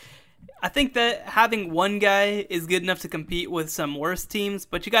 I think that having one guy is good enough to compete with some worse teams,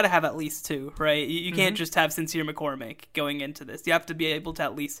 but you got to have at least 2, right? You can't just have Sincere McCormick going into this. You have to be able to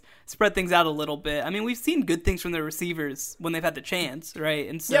at least spread things out a little bit. I mean, we've seen good things from their receivers when they've had the chance, right?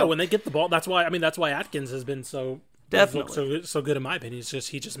 And so, yeah, when they get the ball, that's why Atkins has been so definitely so good in my opinion. It's just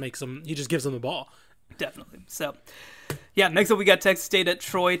he just gives them the ball. Definitely. So, yeah, next up we got Texas State at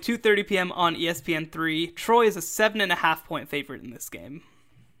Troy, 2:30 p.m. on ESPN3. Troy is a 7.5 point favorite in this game.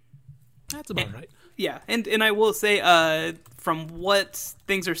 That's about right. Yeah, and I will say, from what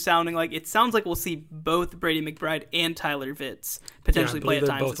things are sounding like, it sounds like we'll see both Brady McBride and Tyler Vitz potentially play at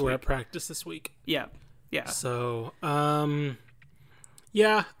times. Both were at practice this week. Yeah. So, I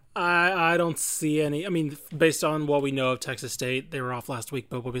don't see any. I mean, based on what we know of Texas State, they were off last week,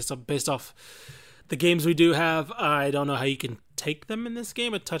 but based off the games we do have, I don't know how you can take them in this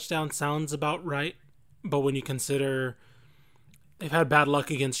game. A touchdown sounds about right, but when you consider they've had bad luck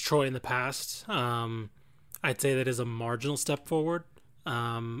against Troy in the past, I'd say that is a marginal step forward.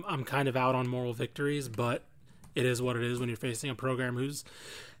 I'm kind of out on moral victories, but it is what it is when you're facing a program who's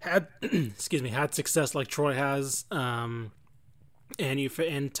had had success like Troy has, and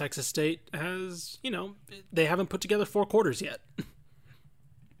Texas State has, they haven't put together 4 quarters yet.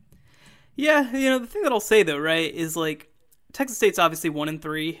 Yeah, the thing that I'll say though, right, is Texas State's obviously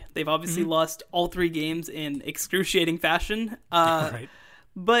 1-3. They've obviously lost all 3 games in excruciating fashion. Right.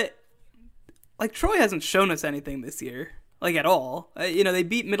 But Troy hasn't shown us anything this year, at all. They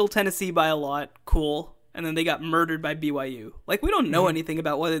beat Middle Tennessee by a lot, cool, and then they got murdered by BYU. We don't know anything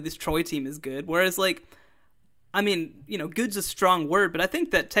about whether this Troy team is good. Whereas good's a strong word, but I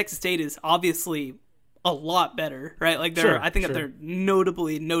think that Texas State is obviously a lot better, right? I think that they're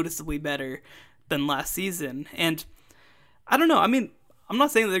noticeably better than last season. And I don't know. I mean, I'm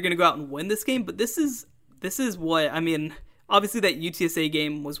not saying that they're going to go out and win this game, but this is what, I mean, obviously that UTSA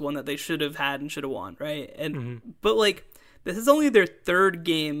game was one that they should have had and should have won, right? And but this is only their third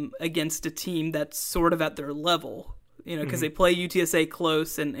game against a team that's sort of at their level, because they play UTSA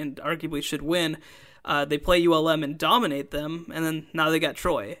close and arguably should win. They play ULM and dominate them, and then now they got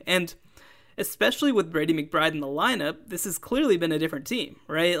Troy. And especially with Brady McBride in the lineup, this has clearly been a different team,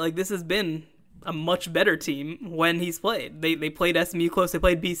 right? Like, this has been a much better team when he's played. They played SMU close, they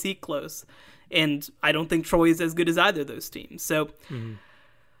played BC close, and I don't think Troy is as good as either of those teams. So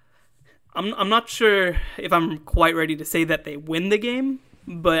I'm not sure if I'm quite ready to say that they win the game,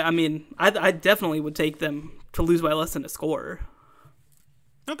 but I mean, I definitely would take them to lose by less than a score.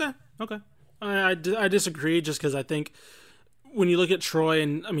 Okay. I disagree, just because I think when you look at Troy,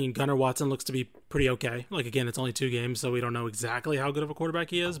 and I mean, Gunnar Watson looks to be pretty okay. Like, again, it's only 2 games, so we don't know exactly how good of a quarterback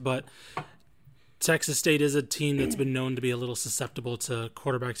he is, but Texas State is a team that's been known to be a little susceptible to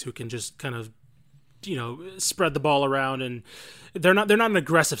quarterbacks who can just kind of, spread the ball around, and they're not an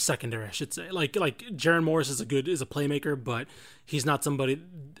aggressive secondary, I should say. Like Jaron Morris is a playmaker, but he's not somebody.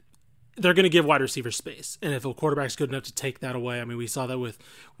 They're going to give wide receivers space, and if a quarterback's good enough to take that away, I mean, we saw that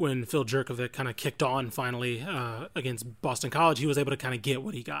when Phil Jurkovec kind of kicked on finally against Boston College, he was able to kind of get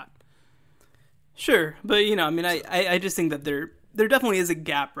what he got. Sure, but I just think that there definitely is a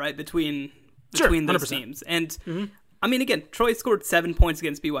gap, right, between those 100%. teams, and I mean, again, Troy scored 7 points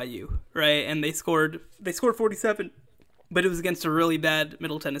against BYU, right, and they scored 47, but it was against a really bad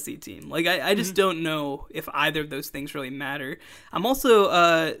Middle Tennessee team. Like, I just don't know if either of those things really matter. I'm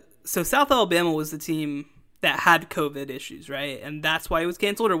also so South Alabama was the team that had COVID issues, right, and that's why it was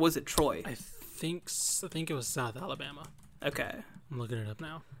canceled, or was it Troy? I think it was South Alabama. Okay, I'm looking it up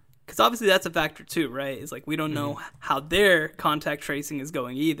now. Because obviously that's a factor too, right? It's like we don't know how their contact tracing is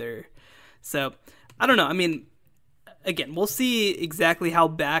going either. So I don't know. I mean, again, we'll see exactly how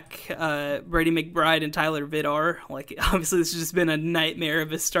back Brady McBride and Tyler Vitt are. Like, obviously this has just been a nightmare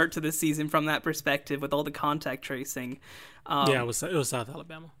of a start to the season from that perspective with all the contact tracing. Yeah, it was South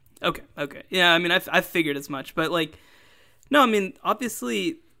Alabama. Okay. Yeah, I mean, I figured as much. But, like, no, I mean,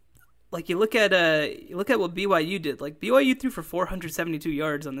 obviously, like, you look at what BYU did. Like, BYU threw for 472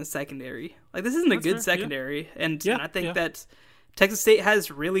 yards on the secondary. Like, this isn't a good secondary. Yeah. And I think that Texas State has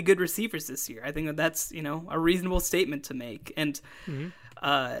really good receivers this year. I think that's, a reasonable statement to make. And,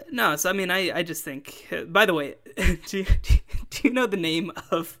 no, so, I mean, I just think, by the way, do you know the name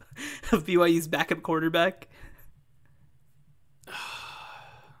of BYU's backup quarterback?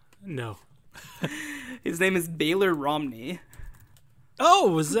 No. His name is Baylor Romney.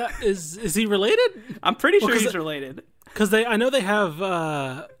 Oh, is he related? I'm pretty sure he's related. Because I know they have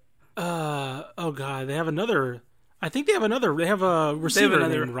oh god, they have another. I think they have another. They have a receiver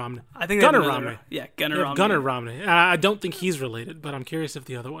named Romney. I think Gunnar Romney. Yeah, Gunnar Romney. Gunnar Romney. I don't think he's related, but I'm curious if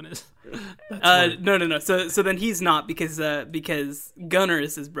the other one is. No. So then he's not because Gunnar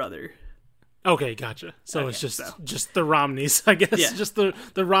is his brother. Okay, gotcha. So it's just the Romneys, I guess. Yeah. Just the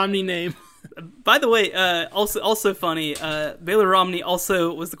Romney name. By the way, also funny, Baylor Romney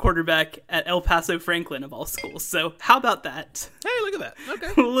also was the quarterback at El Paso Franklin of all schools. So how about that? Hey, look at that.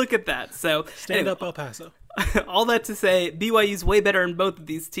 Okay. Look at that. So stand up El Paso. All that to say, BYU's way better in both of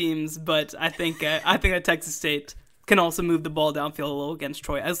these teams, but I think that Texas State can also move the ball downfield a little against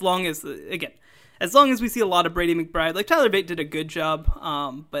Troy, as long as we see a lot of Brady McBride. Like, Tyler Bate did a good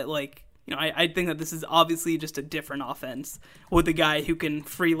job, but like, I think that this is obviously just a different offense with a guy who can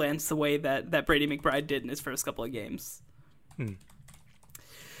freelance the way that Brady McBride did in his first couple of games.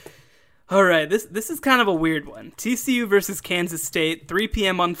 All right, this is kind of a weird one. TCU versus Kansas State, 3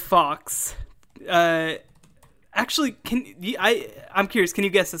 p.m. on Fox. Actually, I'm curious. Can you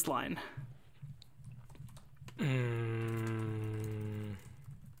guess this line?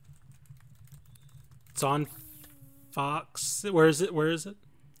 It's on Fox. Where is it?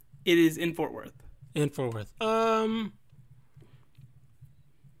 It is in Fort Worth. Man,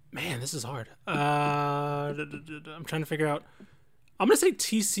 this is hard. I'm trying to figure out. I'm going to say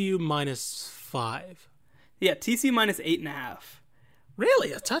TCU -5. Yeah, TCU -8.5.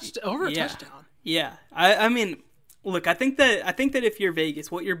 Really? A touchdown? Yeah. I mean, look, I think that if you're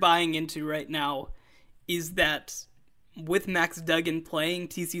Vegas, what you're buying into right now is that with Max Duggan playing,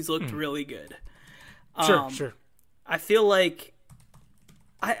 TCU's looked really good. Sure. I feel like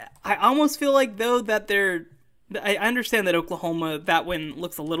I almost feel like, though, that I understand that Oklahoma, that win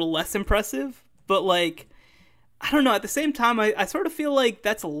looks a little less impressive, but, like, I don't know. At the same time, I sort of feel like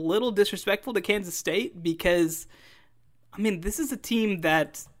that's a little disrespectful to Kansas State because, I mean, this is a team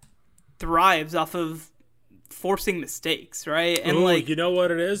that thrives off of forcing mistakes, right? And you know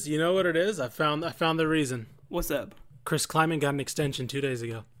what it is? I found the reason. What's up? Chris Kleiman got an extension 2 days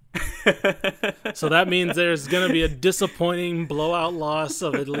ago. So that means there's going to be a disappointing blowout loss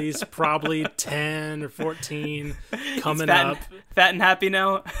of at least probably 10 or 14 coming up. Fat and happy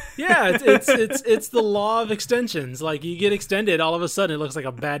now. Yeah, it's the law of extensions. Like, you get extended, all of a sudden it looks like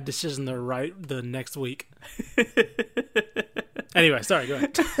a bad decision to write the next week. Anyway, sorry, go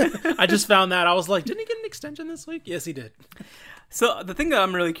ahead. I just found that. I was like, didn't he get an extension this week? Yes, he did. So the thing that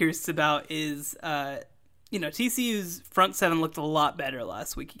I'm really curious about is, TCU's front seven looked a lot better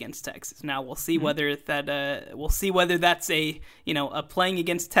last week against Texas. Now we'll see whether that's a playing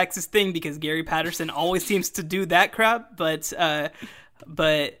against Texas thing, because Gary Patterson always seems to do that crap. But I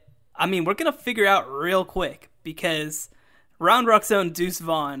mean, we're gonna figure out real quick, because Round Rock's own Deuce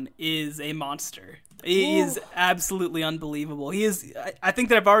Vaughn is a monster. He is absolutely unbelievable. He is. I think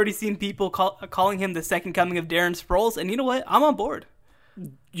that I've already seen people calling him the second coming of Darren Sproles, and you know what? I'm on board.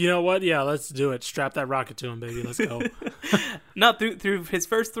 You know what? Yeah, let's do it. Strap that rocket to him, baby. Let's go. Not through his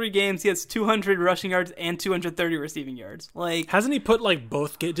first 3 games, he has 200 rushing yards and 230 receiving yards. Like, hasn't he put like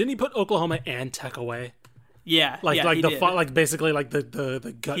both? Didn't he put Oklahoma and Tech away? Yeah, basically like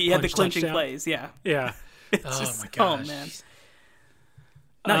the gut. He had the clinching touchdown. Plays. Yeah, yeah. My gosh. Oh man.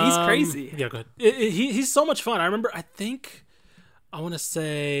 No, he's crazy. Yeah, go ahead. He's so much fun. I remember, I want to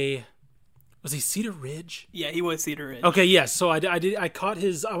say, was he Cedar Ridge? Yeah, he was Cedar Ridge. Okay, yes. So I caught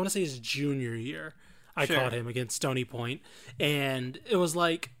his, I want to say his junior year. I caught him against Stony Point. And it was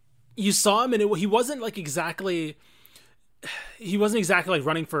like, you saw him and he wasn't exactly like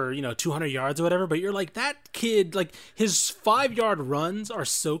running for, 200 yards or whatever, but you're like, that kid, like, his 5-yard runs are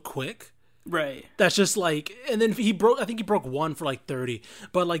so quick. Right. That's just like, and then I think he broke one for like 30,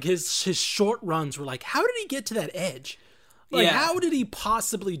 but like his short runs were like, how did he get to that edge? Like, how did he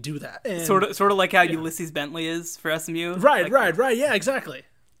possibly do that? And, sort of like how Ulysses Bentley is for SMU. Right. Yeah, exactly.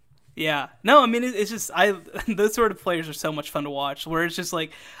 Yeah. No, I mean, it's just, those sort of players are so much fun to watch, where it's just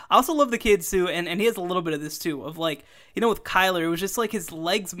like, I also love the kids who, and he has a little bit of this too, of like, with Kyler, it was just like his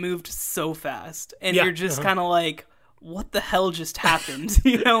legs moved so fast, and you're just kind of like, what the hell just happened?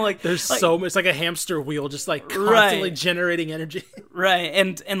 There's so much, it's like a hamster wheel, just like constantly generating energy. Right.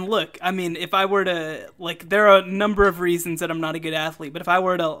 And look, I mean, if I were to, like, there are a number of reasons that I'm not a good athlete, but if I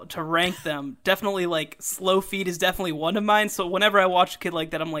were to rank them, definitely like slow feet is definitely one of mine. So whenever I watch a kid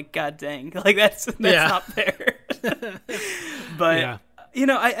like that, I'm like, God dang, like that's not fair. But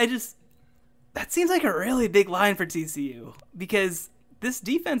I just, that seems like a really big line for TCU, because this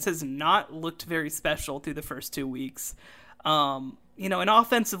defense has not looked very special through the first 2 weeks. And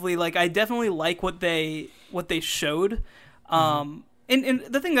offensively, like, I definitely like what they showed. And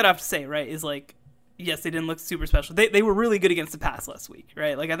the thing that I have to say, right, is like, yes, they didn't look super special. They were really good against the pass last week,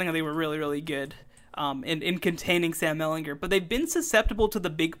 right? Like, I think they were really, really good in containing Sam Ehlinger. But they've been susceptible to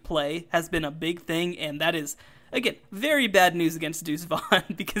the big play, has been a big thing, and that is, again, very bad news against Deuce Vaughn,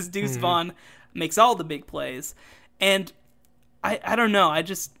 because Deuce Vaughn makes all the big plays. And I don't know.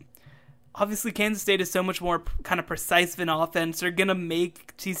 Obviously Kansas State is so much more kind of precise of an offense. They're going to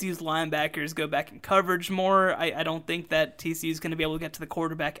make TCU's linebackers go back in coverage more. I don't think that TCU is going to be able to get to the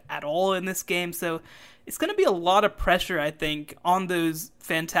quarterback at all in this game. So it's going to be a lot of pressure, I think, on those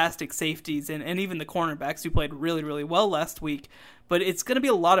fantastic safeties and even the cornerbacks who played really, really well last week. But it's going to be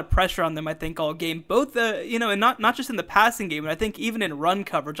a lot of pressure on them, I think, all game. Both and not just in the passing game, but I think even in run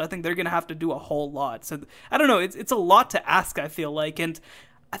coverage, I think they're going to have to do a whole lot. So I don't know. It's a lot to ask, I feel like. And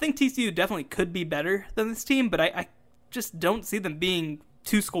I think TCU definitely could be better than this team, but I just don't see them being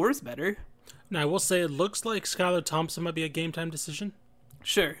 2 scores better. Now, I will say it looks like Skylar Thompson might be a game-time decision.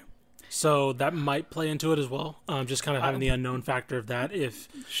 Sure. So that might play into it as well. Just kind of having the unknown factor of that. If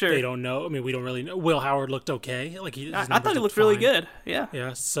they don't know, I mean, we don't really know. Will Howard looked okay. Like I thought he looked really good. Yeah.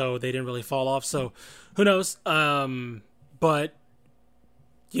 Yeah. So they didn't really fall off. So who knows? But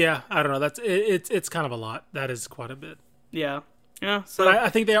yeah, I don't know. It's kind of a lot. That is quite a bit. Yeah. Yeah. So but I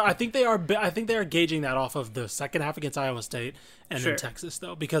think they are gauging that off of the second half against Iowa State and then Texas,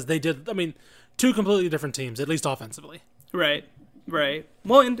 though, because they did. I mean, 2 completely different teams, at least offensively. Right.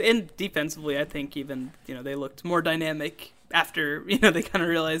 Well, and defensively, I think even, they looked more dynamic after, they kind of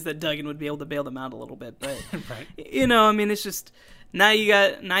realized that Duggan would be able to bail them out a little bit. But, right. I mean, it's just, now you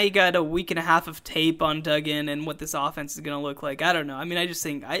got a week and a half of tape on Duggan and what this offense is going to look like. I don't know. I mean, I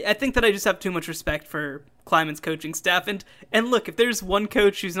think that I just have too much respect for Kleiman's coaching staff. And look, if there's one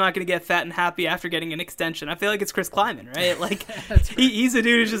coach who's not going to get fat and happy after getting an extension, I feel like it's Chris Kleiman, right? Like, he's a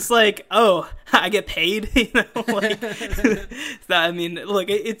dude who's just like, oh, I get paid, like, I mean, look,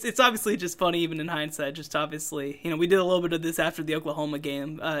 it's obviously just funny, even in hindsight, just obviously, we did a little bit of this after the Oklahoma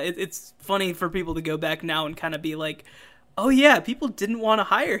game. It's funny for people to go back now and kind of be like, oh yeah, people didn't want to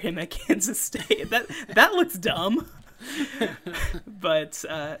hire him at Kansas State. That looks dumb. But,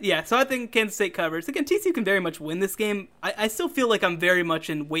 yeah, so I think Kansas State covers. Again, TCU can very much win this game. I still feel like I'm very much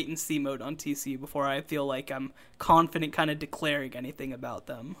in wait-and-see mode on TCU before I feel like I'm confident kind of declaring anything about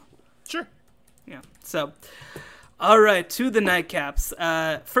them. Sure. Yeah, so... All right, to the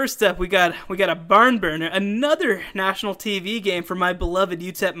nightcaps. First up, we got a barn burner, another national TV game for my beloved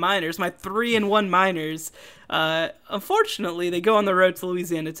UTEP Miners, my 3-1 Miners. Unfortunately, they go on the road to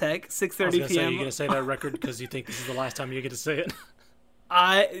Louisiana Tech, 6:30 p.m. You're gonna say that record because you think this is the last time you get to say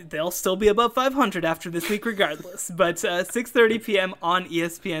it. They'll still be above 500 after this week, regardless. But 6:30 p.m. on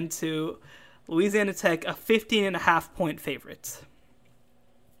ESPN2, Louisiana Tech, a 15.5-point favorite.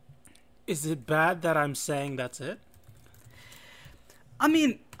 Is it bad that I'm saying that's it? I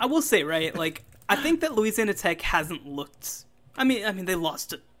mean, I will say, right, like, I think that Louisiana Tech hasn't looked... I mean, they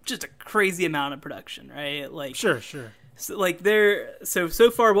lost just a crazy amount of production, right? Like, Sure. So, like,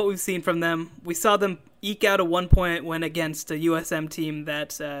 so far what we've seen from them, we saw them eke out a 1-point win against a USM team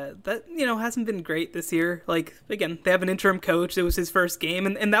that hasn't been great this year. Like, again, they have an interim coach. It was his first game,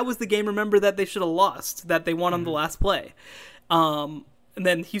 and that was the game, remember, that they should have lost, that they won on the last play. And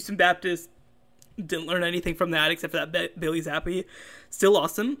then Houston Baptist didn't learn anything from that except for that Bailey Zappi still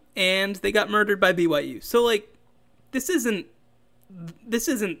lost them, and they got murdered by BYU. So, like, this isn't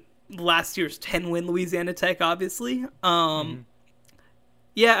last year's 10-win Louisiana Tech, obviously.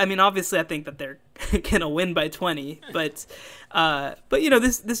 Yeah, I mean, obviously, I think that they're gonna win by 20, but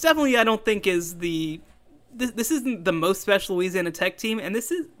this definitely I don't think is this isn't the most special Louisiana Tech team, and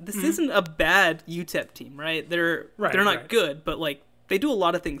this isn't a bad UTEP team, right? They're not good, but like they do a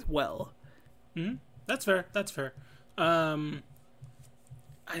lot of things well. Mm-hmm. That's fair. I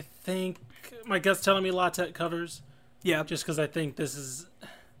think my gut's telling me La Tech covers. Yeah, just because I think this is,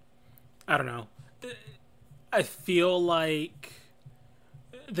 I don't know. I feel like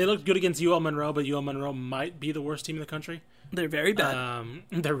they looked good against UL Monroe, but UL Monroe might be the worst team in the country. They're very bad.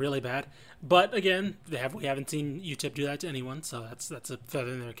 They're really bad. But again, we haven't seen UTEP do that to anyone, so that's a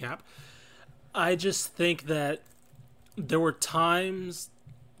feather in their cap. I just think that there were times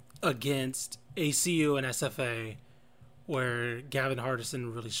against ACU and SFA where Gavin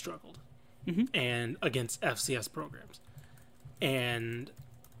Hardison really struggled, and against FCS programs. And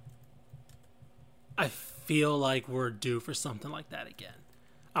I feel like we're due for something like that again.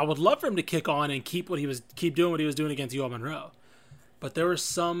 I would love for him to kick on and keep doing what he was doing against UL Monroe. But there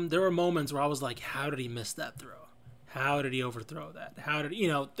were moments where I was like, how did he miss that throw? How did he overthrow that? How did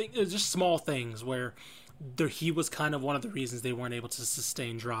it was just small things where he was kind of one of the reasons they weren't able to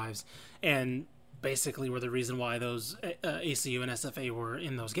sustain drives, and basically were the reason why those ACU and SFA were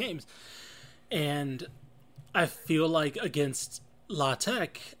in those games. And I feel like against La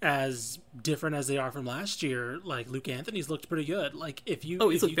Tech, as different as they are from last year, like Luke Anthony's looked pretty good. Like if you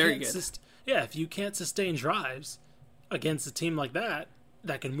can't sustain drives against a team like that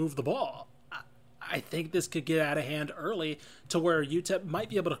can move the ball, I think this could get out of hand early to where UTEP might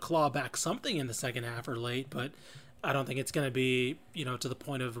be able to claw back something in the second half or late, but I don't think it's going to be, to the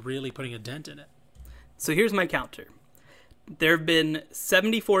point of really putting a dent in it. So here's my counter. There have been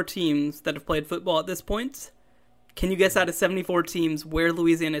 74 teams that have played football at this point. Can you guess out of 74 teams where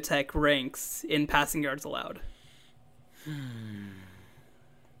Louisiana Tech ranks in passing yards allowed? I'm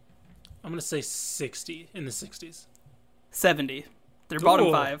going to say 60, in the 60s. 70. They're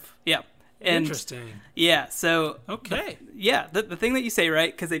bottom 5. Yeah. And, interesting. Yeah, so... Okay. The thing that you say,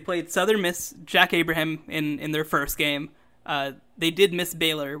 right, because they played Southern Miss Jack Abraham in their first game. They did miss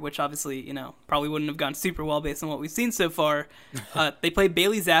Baylor, which obviously, probably wouldn't have gone super well based on what we've seen so far. They played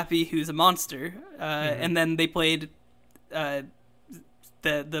Bailey Zappi, who's a monster, and then they played the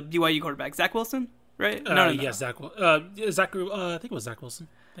BYU quarterback, Zach Wilson, right? No. Yeah, Zach. I think it was Zach Wilson.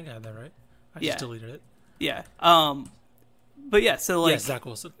 I think I had that right. I just deleted it. Yeah. But yeah, so like... Yeah, Zach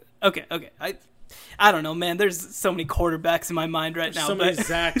Wilson. Okay. I don't know, man. There's so many quarterbacks in my mind right now. So many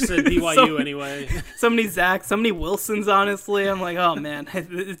Zachs at BYU anyway. So many Zachs, so many Wilsons, honestly. I'm like, oh, man.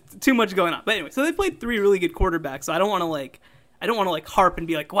 It's too much going on. But anyway, so they played 3 really good quarterbacks. So I don't want to harp and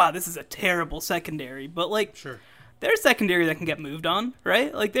be like, wow, this is a terrible secondary. But like, sure, they're a secondary that can get moved on,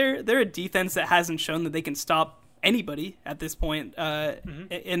 right? Like they're a defense that hasn't shown that they can stop anybody at this point.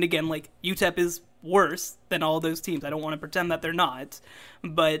 And again, like UTEP is worse than all those teams. I don't want to pretend that they're not,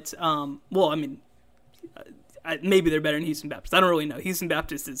 but maybe they're better than Houston Baptist. I don't really know. Houston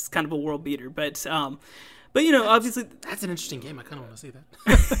Baptist is kind of a world beater, but obviously that's an interesting game. I kind of want to see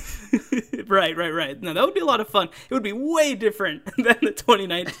that. Right. No, that would be a lot of fun. It would be way different than the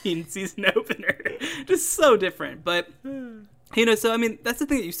 2019 season opener. Just so different, but so I mean, that's the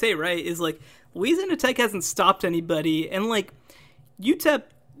thing that you say, right? Is like Louisiana Tech hasn't stopped anybody, and like UTEP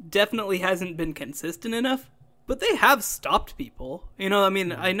definitely hasn't been consistent enough but they have stopped people. You know, I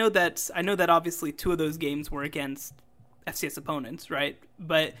mean, I know that obviously 2 of those games were against FCS opponents, right?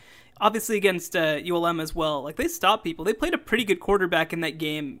 But obviously against ULM as well, like, they stopped people. They played a pretty good quarterback in that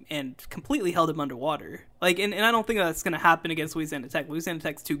game and completely held him underwater. Like, and I don't think that's going to happen against Louisiana Tech. Louisiana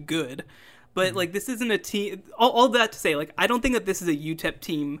Tech's too good. But, like, this isn't a team... All that to say, like, I don't think that this is a UTEP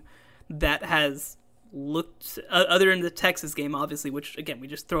team that has looked... other than the Texas game, obviously, which, again, we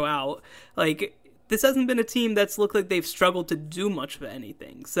just throw out. Like, this hasn't been a team that's looked like they've struggled to do much of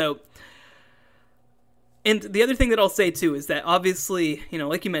anything. So... And the other thing that I'll say, too, is that obviously, you know,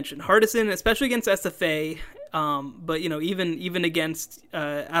 like you mentioned, Hardison, especially against SFA, but, you know, even against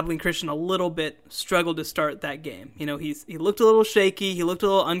Abilene Christian a little bit, struggled to start that game. You know, he looked a little shaky, he looked a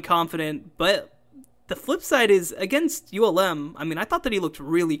little unconfident, but the flip side is against ULM, I mean, I thought that he looked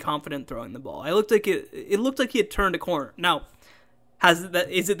really confident throwing the ball. It looked like he had turned a corner. Now,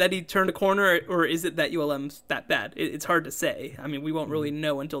 is it that he turned a corner, or is it that ULM's that bad? It's hard to say. I mean, we won't really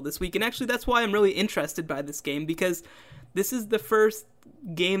know until this week. And actually, that's why I'm really interested by this game, because this is the first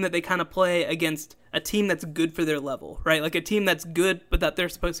game that they kind of play against a team that's good for their level, right? Like a team that's good, but that they're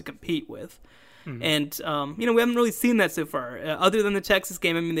supposed to compete with. Mm-hmm. And, you know, we haven't really seen that so far. Other than the Texas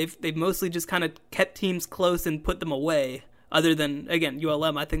game, I mean, they've mostly just kind of kept teams close and put them away. Other than, again,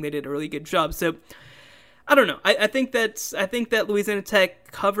 ULM, I think they did a really good job. So, I don't know. I think that Louisiana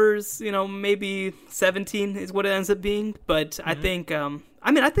Tech covers, you know, maybe 17 is what it ends up being. But I think that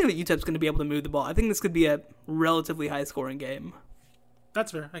UTEP's going to be able to move the ball. I think this could be a relatively high scoring game.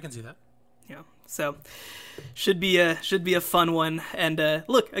 That's fair. I can see that. Yeah. So should be a fun one. And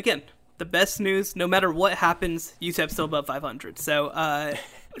look, again, the best news, no matter what happens, UTEP's still above 500. So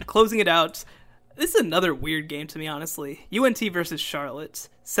closing it out, this is another weird game to me, honestly. UNT versus Charlotte,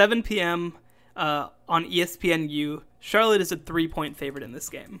 7 p.m. On ESPNU. Charlotte is a 3-point favorite in this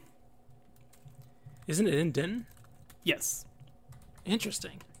game. Isn't it in Denton? Yes.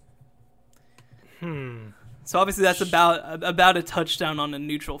 Interesting. So obviously that's about a touchdown on a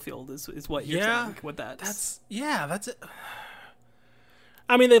neutral field is what you're saying with that. That's it.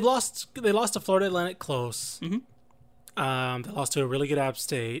 I mean, they lost to Florida Atlantic close. Mm-hmm. They lost to a really good App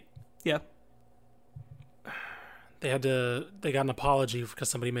State. Yeah. They got an apology because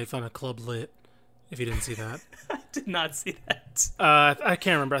somebody made fun of Club Lit. If you didn't see that. I did not see that. I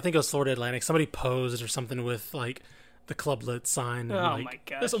can't remember. I think it was Florida Atlantic. Somebody posed or something with like the Club Lit sign. And, my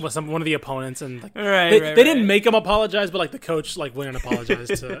gosh. This was one of the opponents, and like they didn't make him apologize, but like the coach like went and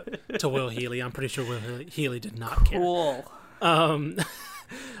apologized to Will Healy. I'm pretty sure Will Healy did not care. Cool.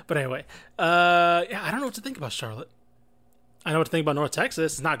 But anyway, I don't know what to think about Charlotte. I know what to think about North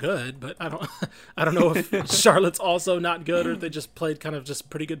Texas. It's not good, but I don't know if Charlotte's also not good, or if they just played kind of just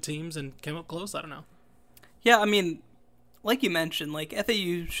pretty good teams and came up close. I don't know. Yeah, I mean, like you mentioned, like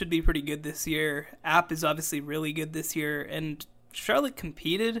FAU should be pretty good this year. App is obviously really good this year, and Charlotte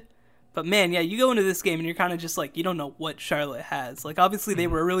competed. But man, yeah, you go into this game and you're kind of just like, you don't know what Charlotte has. Like, obviously they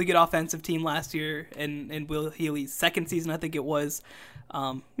were a really good offensive team last year, and Will Healy's second season, I think it was.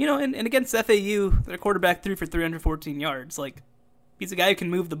 You know, and against FAU, their quarterback threw for 314 yards. Like, he's a guy who can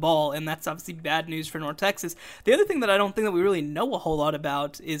move the ball, and that's obviously bad news for North Texas. The other thing that I don't think that we really know a whole lot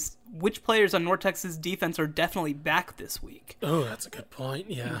about is which players on North Texas defense are definitely back this week. Oh, that's a good point,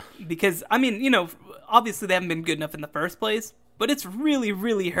 yeah. Because, I mean, you know, obviously they haven't been good enough in the first place, but it's really,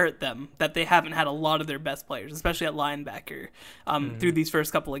 really hurt them that they haven't had a lot of their best players, especially at linebacker, through these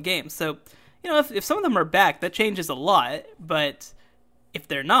first couple of games. So, you know, if some of them are back, that changes a lot, but if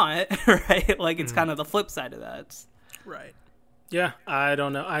they're not, right, like it's kind of the flip side of that. Right. Yeah, I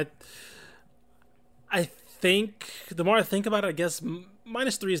don't know. I think the more I think about it, I guess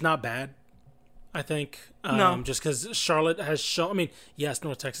 -3 is not bad. I think no. Just because Charlotte has shown. I mean, yes,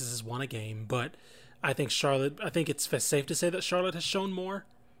 North Texas has won a game, but I think it's safe to say that Charlotte has shown more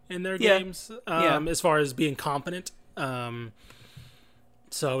in their games as far as being confident.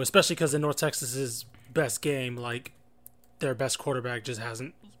 So especially because in North Texas's best game, like their best quarterback just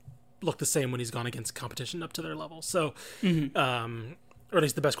hasn't looked the same when he's gone against competition up to their level. So, or at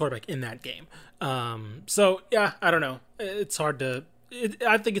least the best quarterback in that game. So yeah, I don't know. It's hard to.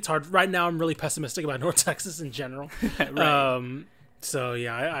 I think it's hard right now. I'm really pessimistic about North Texas in general. Right. So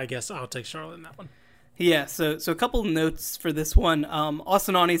yeah, I guess I'll take Charlotte in that one. Yeah. So a couple notes for this one.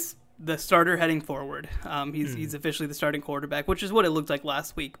 Austin Auni's the starter heading forward. He's officially the starting quarterback, which is what it looked like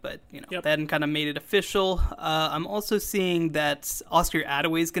last week, but you know, they hadn't kind of made it official. I'm also seeing that Oscar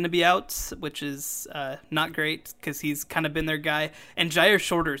Attaway is going to be out, which is not great because he's kind of been their guy, and Jair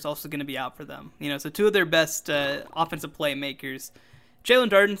Shorter is also going to be out for them. You know, so two of their best offensive playmakers. Jalen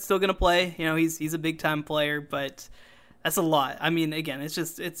Darden's still going to play. You know, he's a big time player, but that's a lot. I mean, again, it's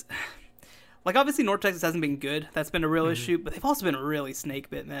like, obviously North Texas hasn't been good. That's been a real issue, but they've also been really snake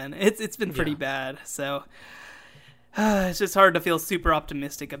bit, man. It's been pretty bad. So it's just hard to feel super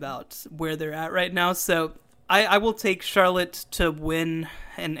optimistic about where they're at right now. So I will take Charlotte to win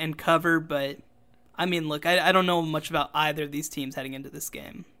and cover, but I mean, look, I don't know much about either of these teams heading into this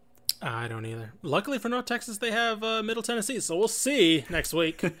game. I don't either. Luckily for North Texas, they have Middle Tennessee, so we'll see next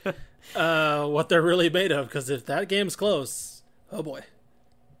week what they're really made of, because if that game's close, oh boy.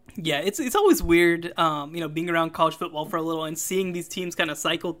 Yeah, it's always weird, being around college football for a little and seeing these teams kind of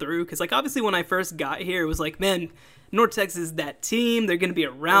cycle through. Because, like, obviously when I first got here, it was like, man, North Texas is that team. They're going to be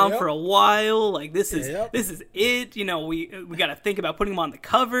around for a while. Like, this is it. You know, we got to think about putting them on the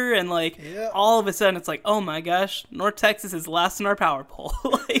cover. And, like, all of a sudden it's like, oh, my gosh, North Texas is last in our power poll.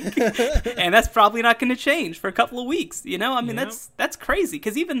 Like, and that's probably not going to change for a couple of weeks. You know, I mean, that's crazy.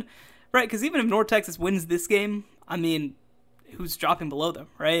 Because even if North Texas wins this game, I mean, who's dropping below them,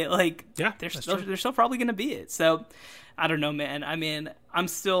 right? Like, they're still probably going to be it. So, I don't know, man. I mean, I'm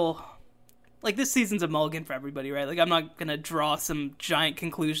still, like, this season's a mulligan for everybody, right? Like, I'm not going to draw some giant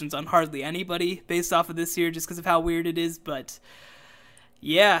conclusions on hardly anybody based off of this year just because of how weird it is. But,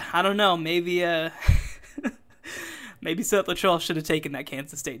 yeah, I don't know. Maybe, maybe Seth Luttrell should have taken that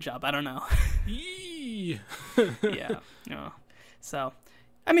Kansas State job. I don't know. Yeah. No. So,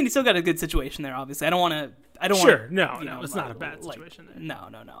 I mean, he's still got a good situation there, obviously. No, it's not a bad situation there. No.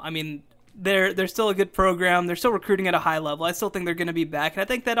 I mean, they're still a good program. They're still recruiting at a high level. I still think they're going to be back. And I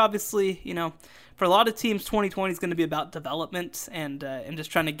think that obviously, for a lot of teams, 2020 is going to be about development and just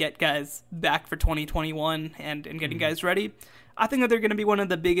trying to get guys back for 2021 and getting guys ready. I think that they're going to be one of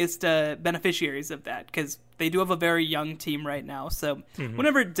the biggest beneficiaries of that because they do have a very young team right now. So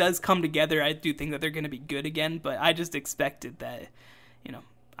whenever it does come together, I do think that they're going to be good again. But I just expected that,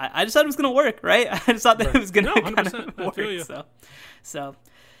 I just thought it was going to work, right? I just thought that it was going to kind of work. So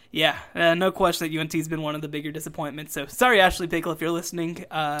yeah, no question that UNT's been one of the bigger disappointments. So sorry, Ashley Pickle, if you're listening.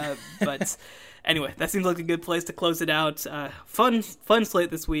 But anyway, that seems like a good place to close it out. Fun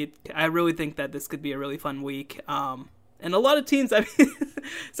slate this week. I really think that this could be a really fun week. And a lot of teams, I mean,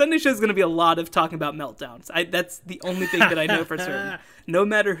 Sunday show is going to be a lot of talking about meltdowns. That's the only thing that I know for certain. No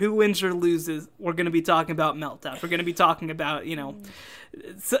matter who wins or loses, we're going to be talking about meltdowns. We're going to be talking about,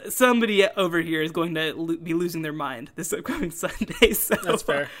 somebody over here is going to be losing their mind this upcoming Sunday. So, that's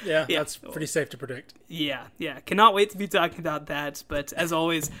fair. Yeah, that's pretty safe to predict. Yeah. Cannot wait to be talking about that. But as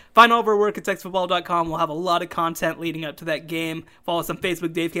always, find all of our work at TexasFootball.com. We'll have a lot of content leading up to that game. Follow us on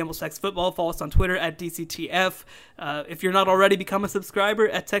Facebook, Dave Campbell's Texas Football. Follow us on Twitter at DCTF. If you're not already, become a subscriber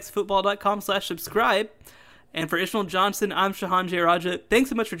at TexasFootball.com/subscribe. And for Ishmael Johnson, I'm Shahan J. Raja. Thanks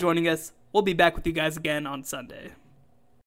so much for joining us. We'll be back with you guys again on Sunday.